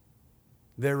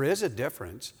 There is a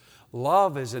difference.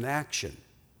 Love is an action.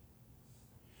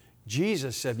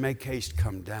 Jesus said, make haste,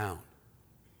 come down.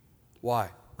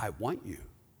 Why? I want you.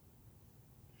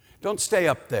 Don't stay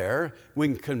up there, we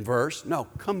can converse. No,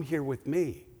 come here with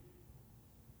me.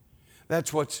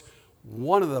 That's what's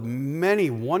one of the many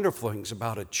wonderful things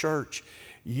about a church.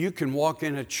 You can walk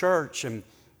in a church and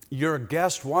you're a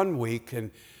guest one week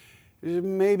and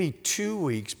maybe 2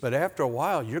 weeks, but after a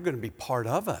while, you're going to be part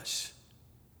of us.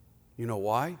 You know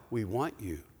why? We want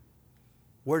you.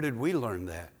 Where did we learn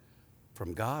that?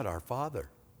 From God, our Father.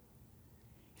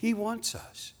 He wants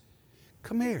us.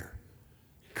 Come here.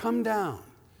 Come down.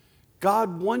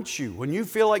 God wants you. When you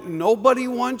feel like nobody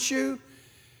wants you,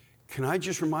 can I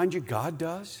just remind you, God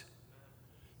does?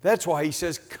 That's why he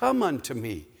says, come unto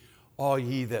me, all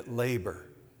ye that labor.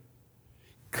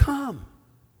 Come.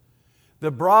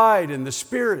 The bride and the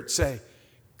Spirit say,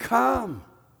 come.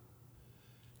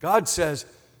 God says,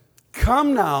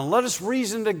 come now, let us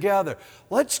reason together.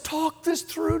 Let's talk this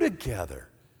through together.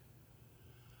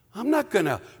 I'm not going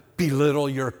to belittle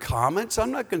your comments.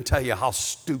 I'm not going to tell you how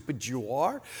stupid you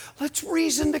are. Let's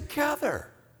reason together.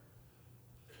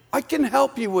 I can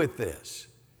help you with this.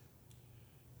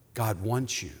 God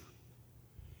wants you.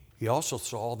 He also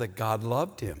saw that God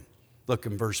loved him. Look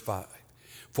in verse 5.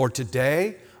 For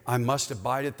today I must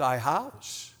abide at thy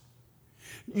house.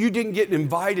 You didn't get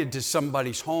invited to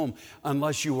somebody's home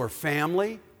unless you were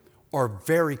family or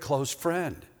very close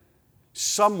friend,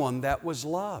 someone that was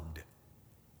loved.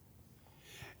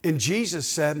 And Jesus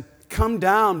said, come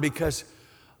down because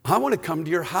I want to come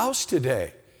to your house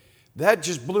today. That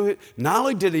just blew it. Not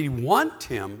only did he want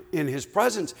him in his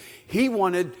presence, he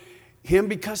wanted him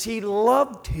because he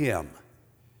loved him.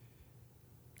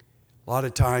 A lot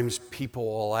of times people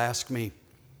will ask me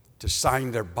to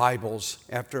sign their Bibles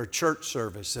after a church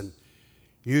service, and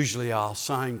usually I'll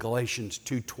sign Galatians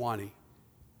 2:20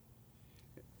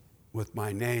 with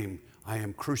my name. I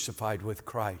am crucified with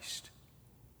Christ.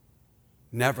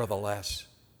 Nevertheless,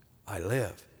 I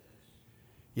live.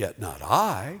 Yet not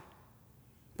I,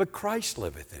 but Christ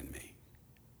liveth in me.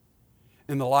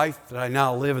 In the life that I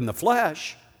now live in the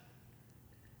flesh,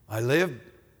 I live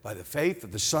by the faith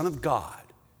of the Son of God.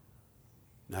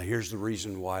 Now here's the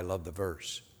reason why I love the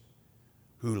verse.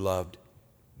 Who loved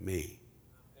me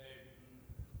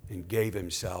and gave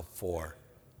himself for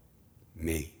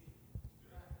me.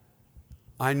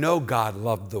 I know God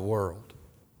loved the world.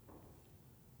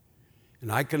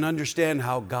 And I can understand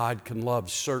how God can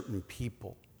love certain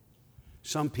people.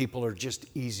 Some people are just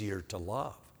easier to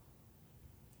love.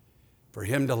 For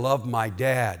him to love my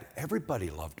dad, everybody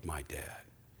loved my dad.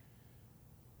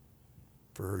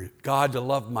 For God to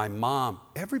love my mom,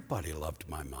 everybody loved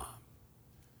my mom.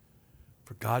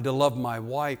 For God to love my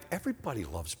wife, everybody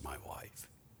loves my wife.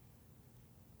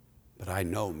 But I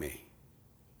know me.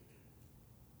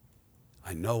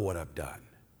 I know what I've done.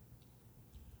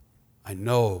 I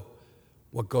know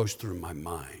what goes through my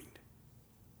mind.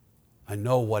 I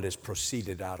know what has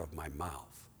proceeded out of my mouth.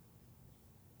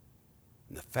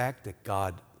 And the fact that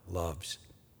God loves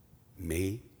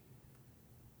me,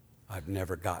 I've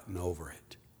never gotten over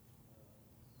it.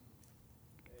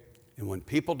 And when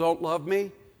people don't love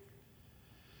me,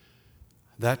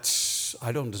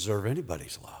 I don't deserve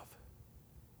anybody's love.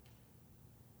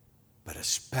 But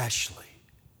especially,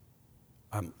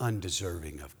 I'm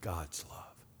undeserving of God's love.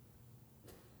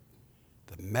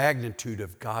 The magnitude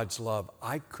of God's love,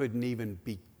 I couldn't even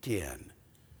begin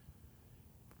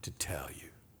to tell you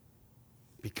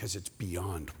because it's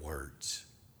beyond words.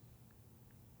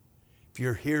 If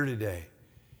you're here today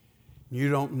and you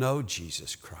don't know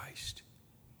Jesus Christ,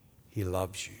 he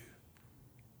loves you.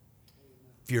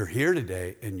 If you're here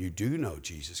today and you do know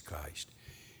Jesus Christ,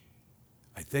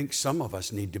 I think some of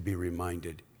us need to be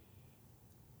reminded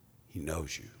he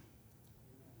knows you.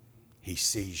 He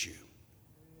sees you.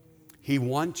 He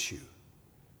wants you.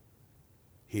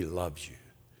 He loves you.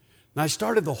 And I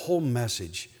started the whole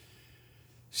message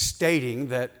stating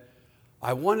that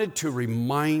I wanted to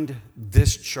remind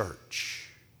this church,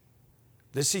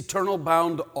 this eternal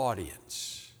bound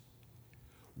audience,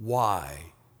 why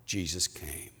Jesus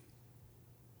came.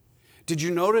 Did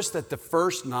you notice that the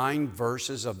first 9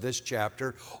 verses of this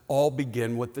chapter all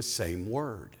begin with the same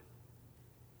word?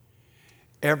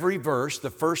 Every verse, the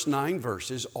first 9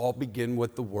 verses, all begin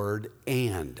with the word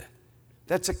and.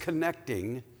 That's a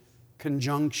connecting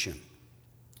conjunction.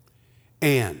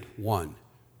 And, 1.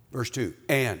 Verse 2,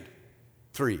 and.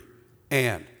 3,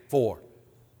 and. 4.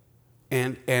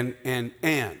 And. And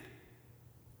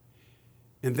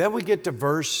then we get to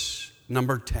verse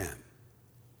number 10.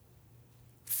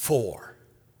 For.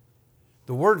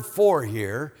 The word for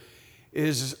here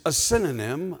is a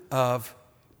synonym of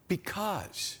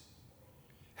because.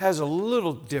 Has a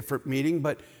little different meaning,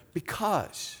 but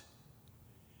because.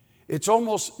 It's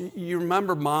almost, you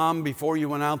remember Mom before you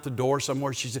went out the door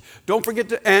somewhere, she said, don't forget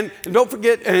to, and don't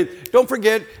forget,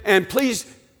 and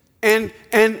please, and,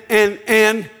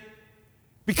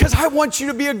 because I want you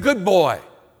to be a good boy.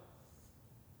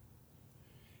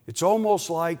 It's almost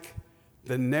like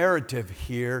the narrative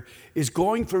here is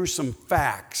going through some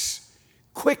facts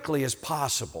quickly as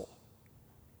possible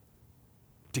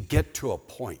to get to a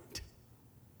point.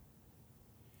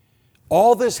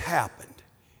 All this happened.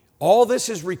 All this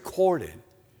is recorded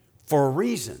for a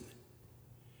reason.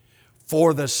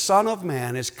 For the Son of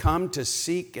Man has come to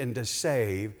seek and to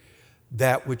save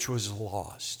that which was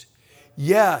lost.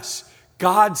 Yes,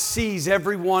 God sees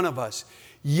every one of us.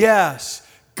 Yes,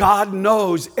 God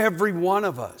knows every one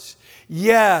of us.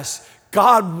 Yes,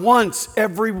 God wants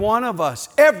every one of us.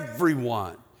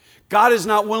 Everyone. God is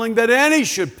not willing that any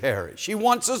should perish. He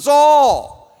wants us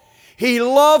all. He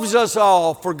loves us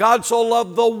all, for God so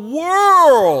loved the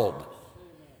world.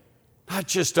 Not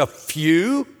just a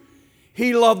few.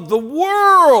 He loved the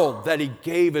world that he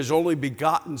gave his only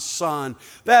begotten Son,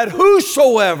 that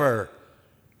whosoever,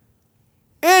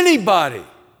 anybody,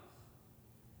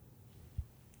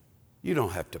 you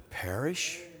don't have to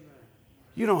perish.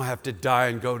 You don't have to die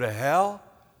and go to hell.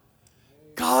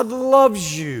 God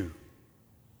loves you.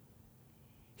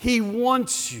 He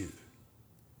wants you.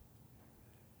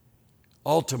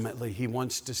 Ultimately, he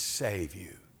wants to save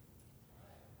you.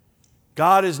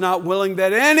 God is not willing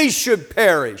that any should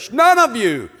perish. None of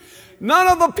you. None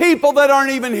of the people that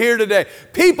aren't even here today.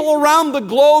 People around the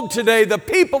globe today. The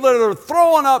people that are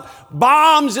throwing up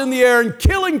bombs in the air and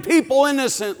killing people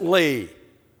innocently.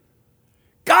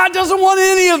 God doesn't want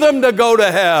any of them to go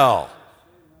to hell.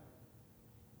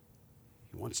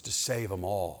 He wants to save them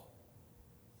all.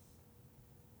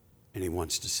 And he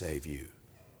wants to save you.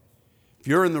 If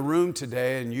you're in the room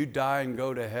today and you die and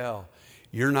go to hell,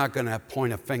 you're not going to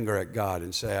point a finger at God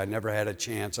and say, I never had a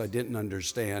chance, I didn't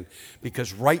understand.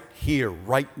 Because right here,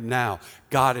 right now,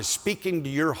 God is speaking to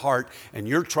your heart and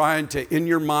you're trying to, in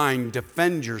your mind,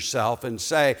 defend yourself and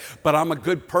say, but I'm a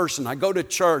good person. I go to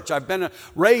church. I've been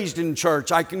raised in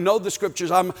church. I can know the scriptures.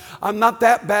 I'm not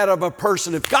that bad of a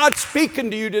person. If God's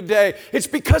speaking to you today, it's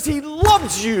because he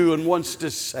loves you and wants to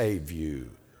save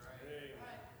you.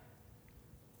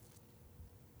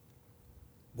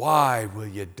 Why will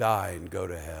you die and go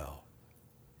to hell?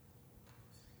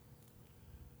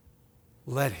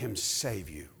 Let him save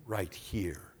you right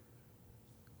here,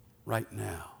 right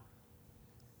now.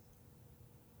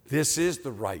 This is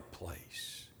the right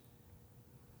place.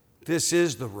 This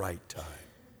is the right time.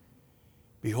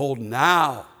 Behold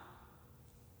now.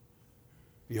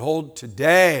 Behold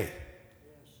today.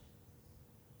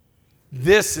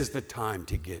 This is the time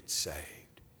to get saved.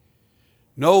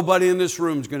 Nobody in this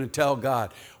room is going to tell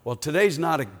God, well, today's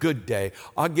not a good day.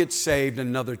 I'll get saved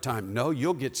another time. No,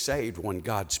 you'll get saved when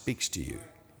God speaks to you.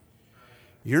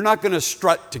 You're not going to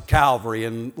strut to Calvary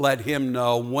and let him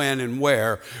know when and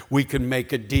where we can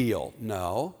make a deal.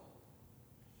 No.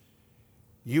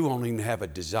 You won't even have a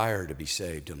desire to be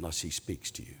saved unless he speaks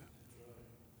to you.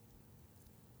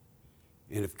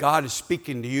 And if God is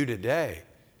speaking to you today,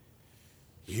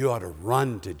 you ought to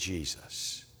run to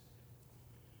Jesus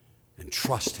and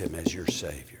trust him as your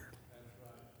Savior.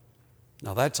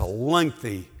 Now that's a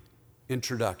lengthy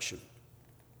introduction,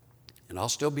 and I'll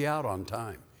still be out on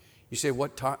time. You say,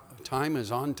 what time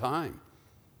is on time?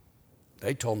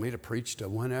 They told me to preach to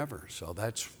whenever, so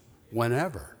that's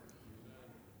whenever.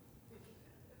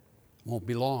 Won't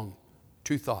be long.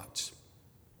 2 thoughts.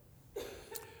 I'm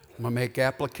going to make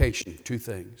application, 2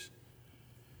 things.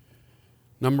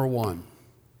 Number 1,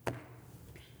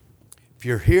 if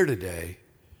you're here today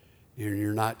and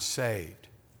you're not saved,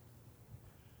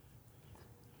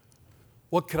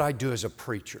 what could I do as a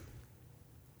preacher?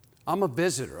 I'm a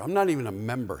visitor. I'm not even a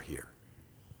member here.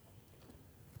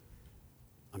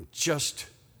 I'm just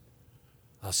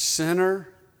a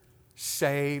sinner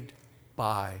saved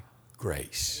by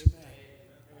grace.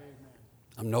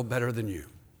 I'm no better than you.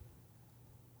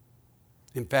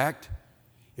 In fact,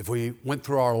 if we went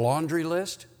through our laundry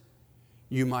list,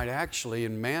 you might actually,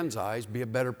 in man's eyes, be a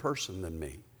better person than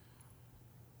me.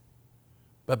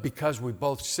 But because we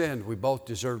both sinned, we both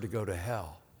deserve to go to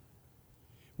hell.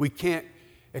 We can't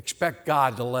expect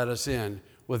God to let us in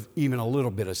with even a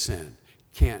little bit of sin.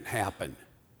 Can't happen.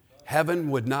 Heaven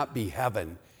would not be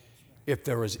heaven if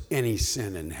there was any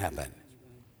sin in heaven.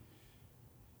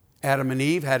 Adam and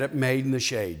Eve had it made in the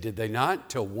shade, did they not?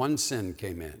 Till one sin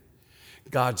came in.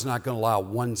 God's not going to allow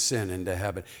one sin into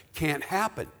heaven. Can't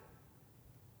happen.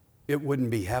 It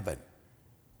wouldn't be heaven.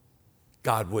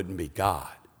 God wouldn't be God.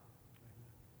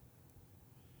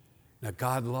 Now,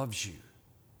 God loves you.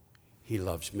 He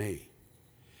loves me.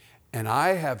 And I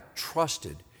have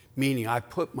trusted, meaning I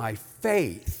put my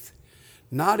faith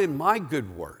not in my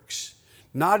good works,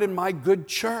 not in my good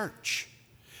church,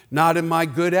 not in my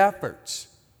good efforts.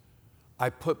 I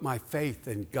put my faith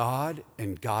in God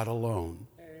and God alone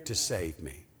to save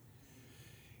me.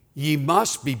 Ye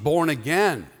must be born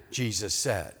again, Jesus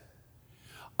said.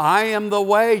 I am the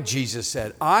way, Jesus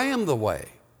said. I am the way.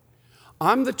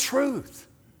 I'm the truth.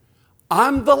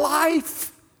 I'm the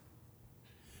life.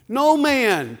 No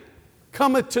man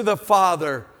cometh to the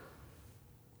Father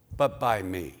but by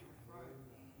me.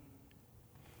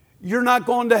 You're not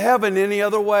going to heaven any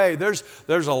other way. There's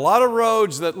a lot of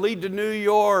roads that lead to New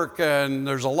York, and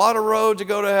there's a lot of roads that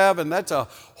go to heaven. That's a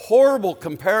horrible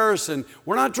comparison.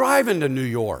 We're not driving to New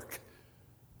York.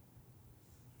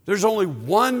 There's only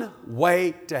one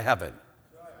way to heaven.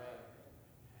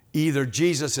 Either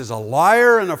Jesus is a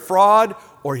liar and a fraud,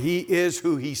 or he is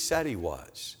who he said he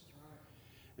was.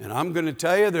 And I'm going to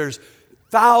tell you, there's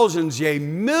thousands, yea,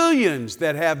 millions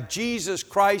that have Jesus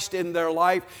Christ in their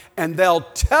life, and they'll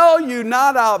tell you,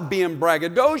 not out being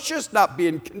braggadocious, not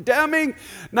being condemning,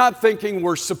 not thinking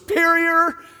we're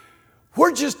superior.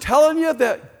 We're just telling you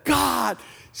that God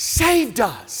saved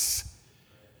us.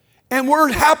 And we're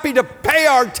happy to pay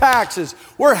our taxes.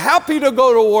 We're happy to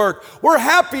go to work. We're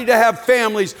happy to have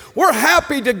families. We're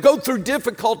happy to go through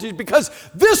difficulties because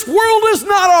this world is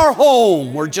not our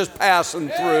home. We're just passing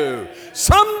through.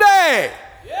 Someday,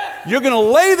 you're going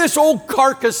to lay this old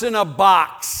carcass in a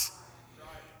box.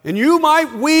 And you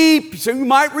might weep, so you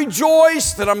might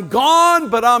rejoice that I'm gone,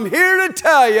 but I'm here to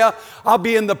tell you I'll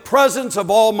be in the presence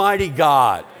of Almighty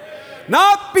God.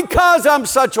 Not because I'm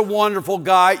such a wonderful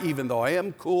guy, even though I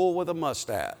am cool with a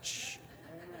mustache.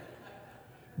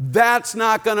 That's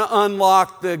not going to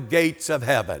unlock the gates of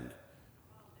heaven.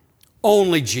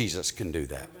 Only Jesus can do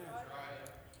that.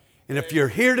 And if you're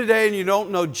here today and you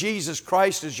don't know Jesus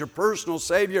Christ as your personal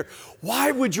Savior,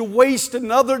 why would you waste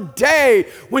another day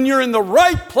when you're in the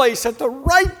right place at the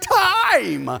right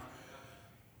time?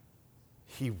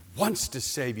 He wants to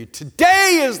save you.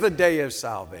 Today is the day of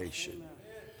salvation.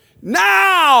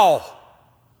 Now,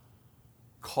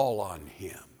 call on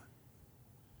him.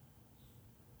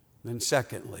 Then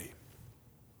secondly,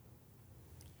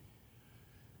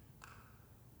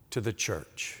 to the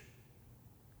church.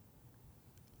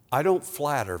 I don't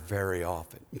flatter very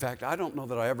often. In fact, I don't know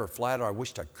that I ever flatter. I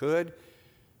wished I could.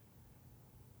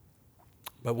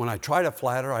 But when I try to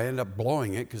flatter, I end up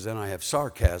blowing it because then I have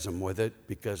sarcasm with it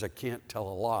because I can't tell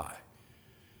a lie.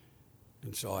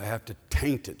 And so I have to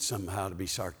taint it somehow to be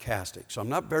sarcastic. So I'm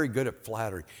not very good at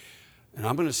flattering. And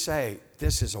I'm going to say,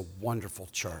 this is a wonderful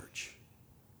church.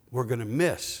 We're going to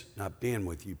miss not being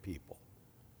with you people.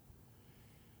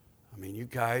 I mean, you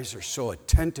guys are so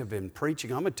attentive in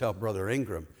preaching. I'm going to tell Brother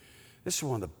Ingram, this is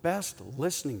one of the best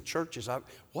listening churches.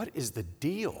 What is the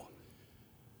deal?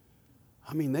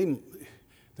 I mean,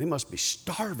 they must be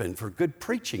starving for good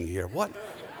preaching here. What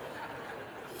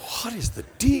is the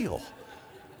deal?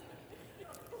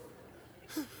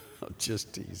 I'm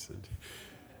just teasing.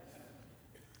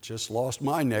 Just lost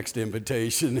my next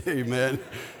invitation. Amen.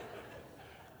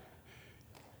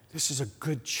 This is a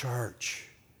good church.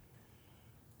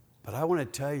 But I want to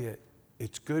tell you,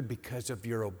 it's good because of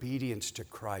your obedience to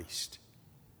Christ.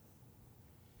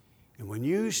 And when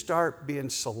you start being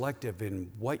selective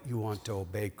in what you want to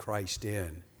obey Christ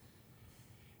in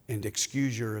and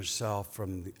excuse yourself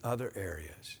from the other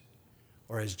areas,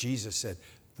 or as Jesus said,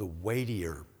 the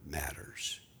weightier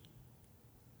matters,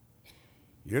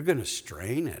 you're going to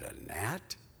strain at a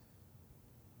gnat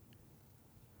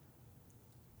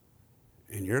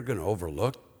and you're going to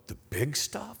overlook the big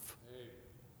stuff.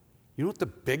 You know what the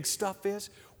big stuff is?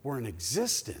 We're in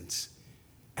existence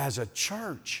as a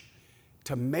church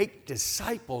to make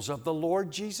disciples of the Lord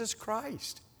Jesus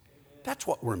Christ. That's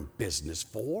what we're in business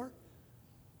for.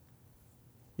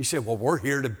 You say, well, we're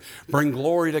here to bring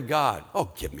glory to God.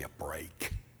 Oh, give me a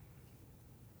break.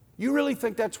 You really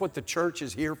think that's what the church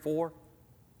is here for?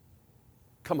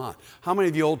 Come on. How many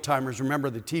of you old timers remember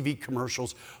the TV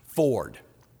commercials? Ford.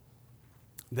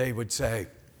 They would say,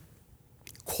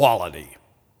 quality.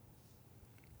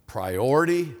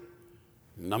 Priority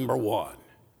number one.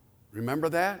 Remember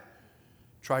that?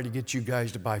 Try to get you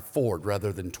guys to buy Ford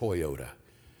rather than Toyota.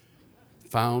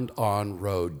 Found on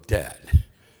road dead.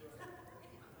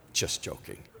 Just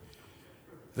joking.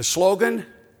 The slogan,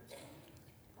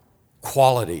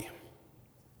 quality.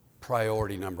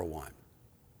 Priority number one.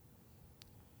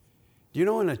 You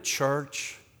know, in a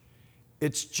church,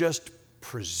 it's just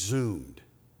presumed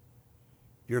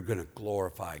you're going to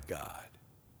glorify God.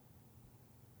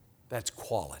 That's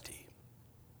quality.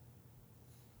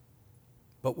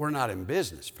 But we're not in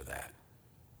business for that.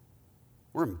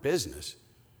 We're in business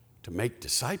to make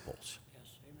disciples.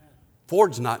 Yes, amen.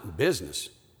 Ford's not in business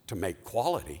to make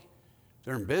quality.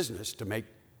 They're in business to make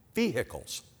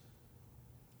vehicles.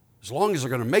 As long as they're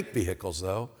going to make vehicles,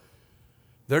 though,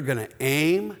 they're going to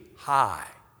aim high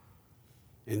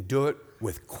and do it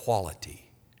with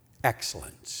quality,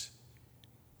 excellence.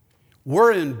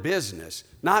 We're in business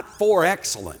not for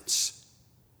excellence.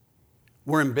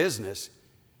 We're in business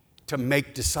to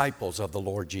make disciples of the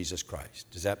Lord Jesus Christ.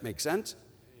 Does that make sense?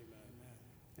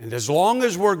 Amen. And as long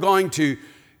as we're going to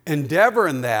endeavor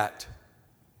in that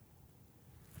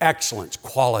excellence,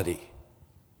 quality,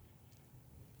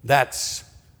 that's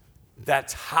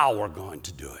how we're going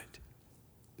to do it.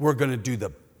 We're going to do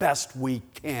the best we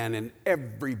can in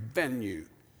every venue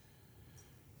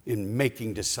in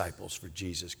making disciples for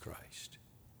Jesus Christ.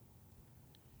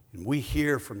 And we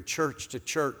hear from church to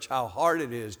church how hard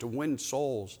it is to win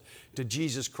souls to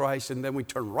Jesus Christ, and then we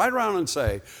turn right around and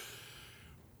say,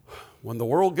 when the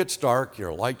world gets dark,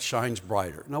 your light shines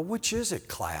brighter. Now, which is it,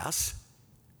 class?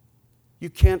 You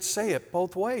can't say it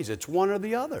both ways. It's one or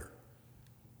the other.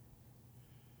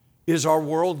 Is our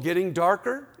world getting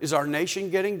darker? Is our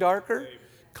nation getting darker?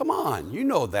 Come on, you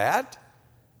know that.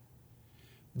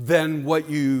 Then what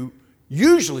you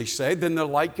usually say, then the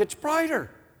light gets brighter.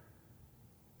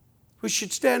 We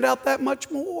should stand out that much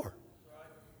more.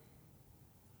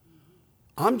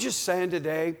 I'm just saying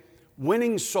today,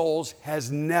 winning souls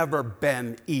has never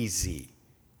been easy.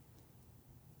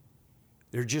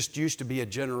 There just used to be a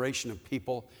generation of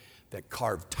people that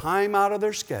carved time out of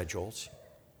their schedules,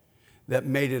 that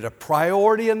made it a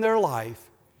priority in their life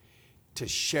to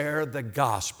share the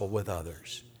gospel with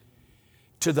others.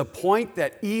 To the point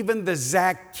that even the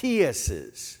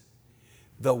Zacchaeuses,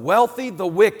 the wealthy, the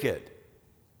wicked,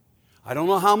 I don't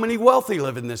know how many wealthy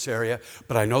live in this area,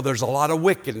 but I know there's a lot of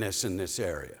wickedness in this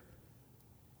area.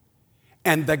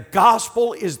 And the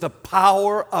gospel is the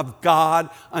power of God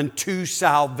unto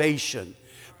salvation.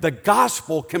 The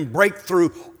gospel can break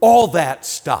through all that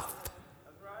stuff.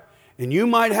 And you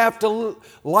might have to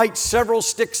light several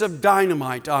sticks of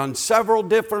dynamite on several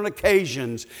different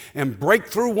occasions and break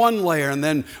through one layer and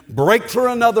then break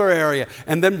through another area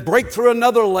and then break through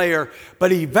another layer.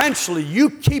 But eventually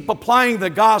you keep applying the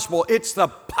gospel. It's the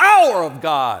power of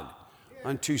God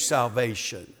unto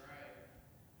salvation.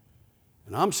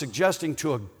 And I'm suggesting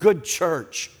to a good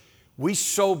church, We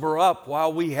sober up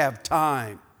while we have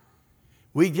time.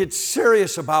 We get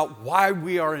serious about why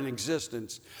we are in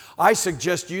existence. I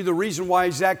suggest to you the reason why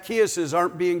Zacchaeuses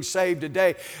aren't being saved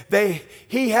today,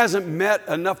 he hasn't met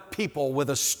enough people with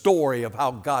a story of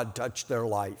how God touched their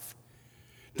life.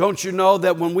 Don't you know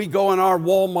that when we go in our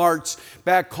Walmarts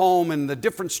back home and the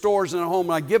different stores in the home,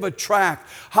 and I give a tract,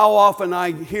 how often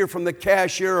I hear from the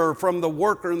cashier or from the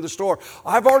worker in the store,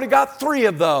 I've already got 3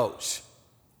 of those.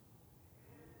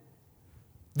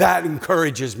 That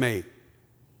encourages me.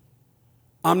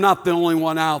 I'm not the only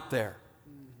one out there.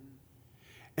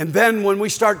 And then when we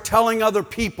start telling other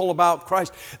people about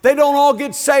Christ, they don't all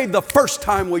get saved the first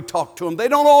time we talk to them. They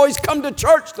don't always come to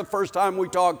church the first time we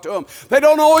talk to them. They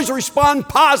don't always respond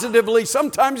positively.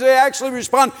 Sometimes they actually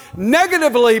respond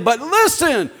negatively. But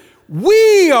listen,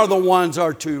 we are the ones who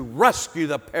are to rescue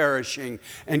the perishing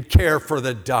and care for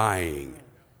the dying.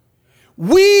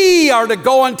 We are to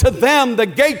go unto them. The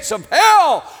gates of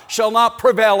hell shall not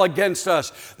prevail against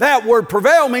us. That word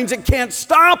prevail means it can't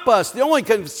stop us. The only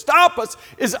thing can stop us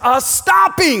is us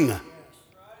stopping.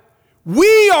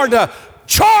 We are to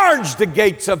charge the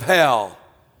gates of hell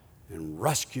and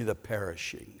rescue the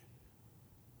perishing.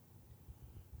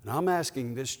 And I'm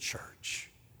asking this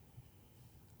church,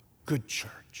 good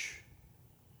church,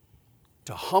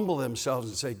 to humble themselves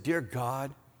and say, dear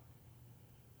God,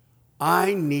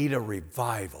 I need a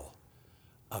revival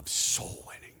of soul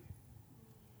winning.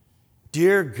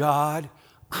 Dear God,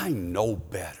 I know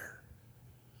better.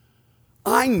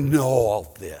 I know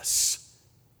all this,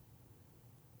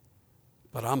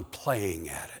 but I'm playing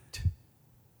at it.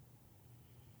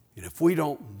 And if we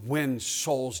don't win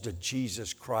souls to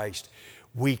Jesus Christ,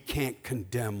 we can't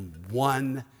condemn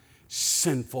one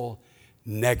sinful,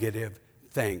 negative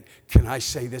thing. Can I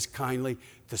say this kindly?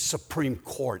 The Supreme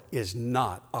Court is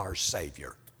not our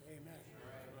Savior. Amen.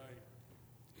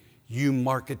 You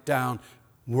mark it down.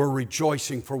 We're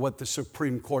rejoicing for what the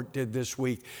Supreme Court did this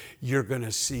week. You're going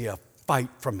to see a fight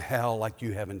from hell like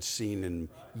you haven't seen in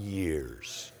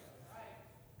years.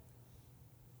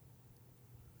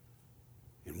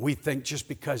 And we think just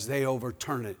because they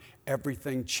overturn it,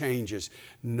 everything changes.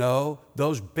 No,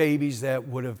 those babies that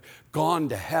would have gone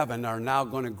to heaven are now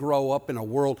going to grow up in a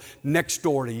world next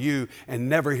door to you and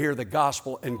never hear the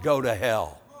gospel and go to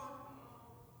hell.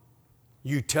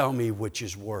 You tell me which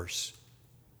is worse.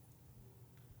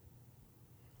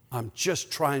 I'm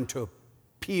just trying to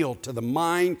appeal to the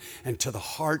mind and to the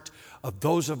heart of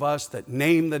those of us that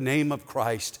name the name of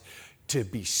Christ to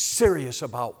be serious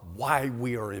about why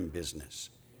we are in business.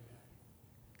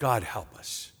 God help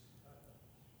us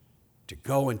to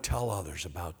go and tell others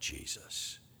about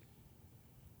Jesus.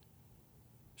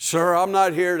 Sir, I'm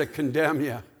not here to condemn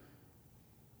you.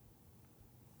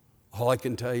 All I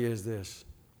can tell you is this.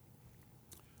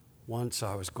 Once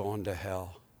I was going to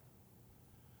hell.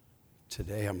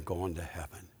 Today I'm going to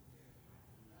heaven.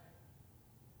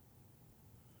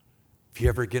 If you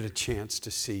ever get a chance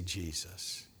to see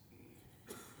Jesus,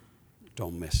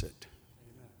 don't miss it.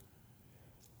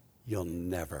 You'll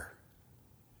never,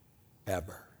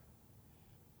 ever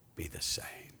be the same.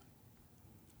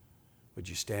 Would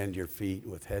you stand to your feet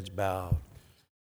with heads bowed?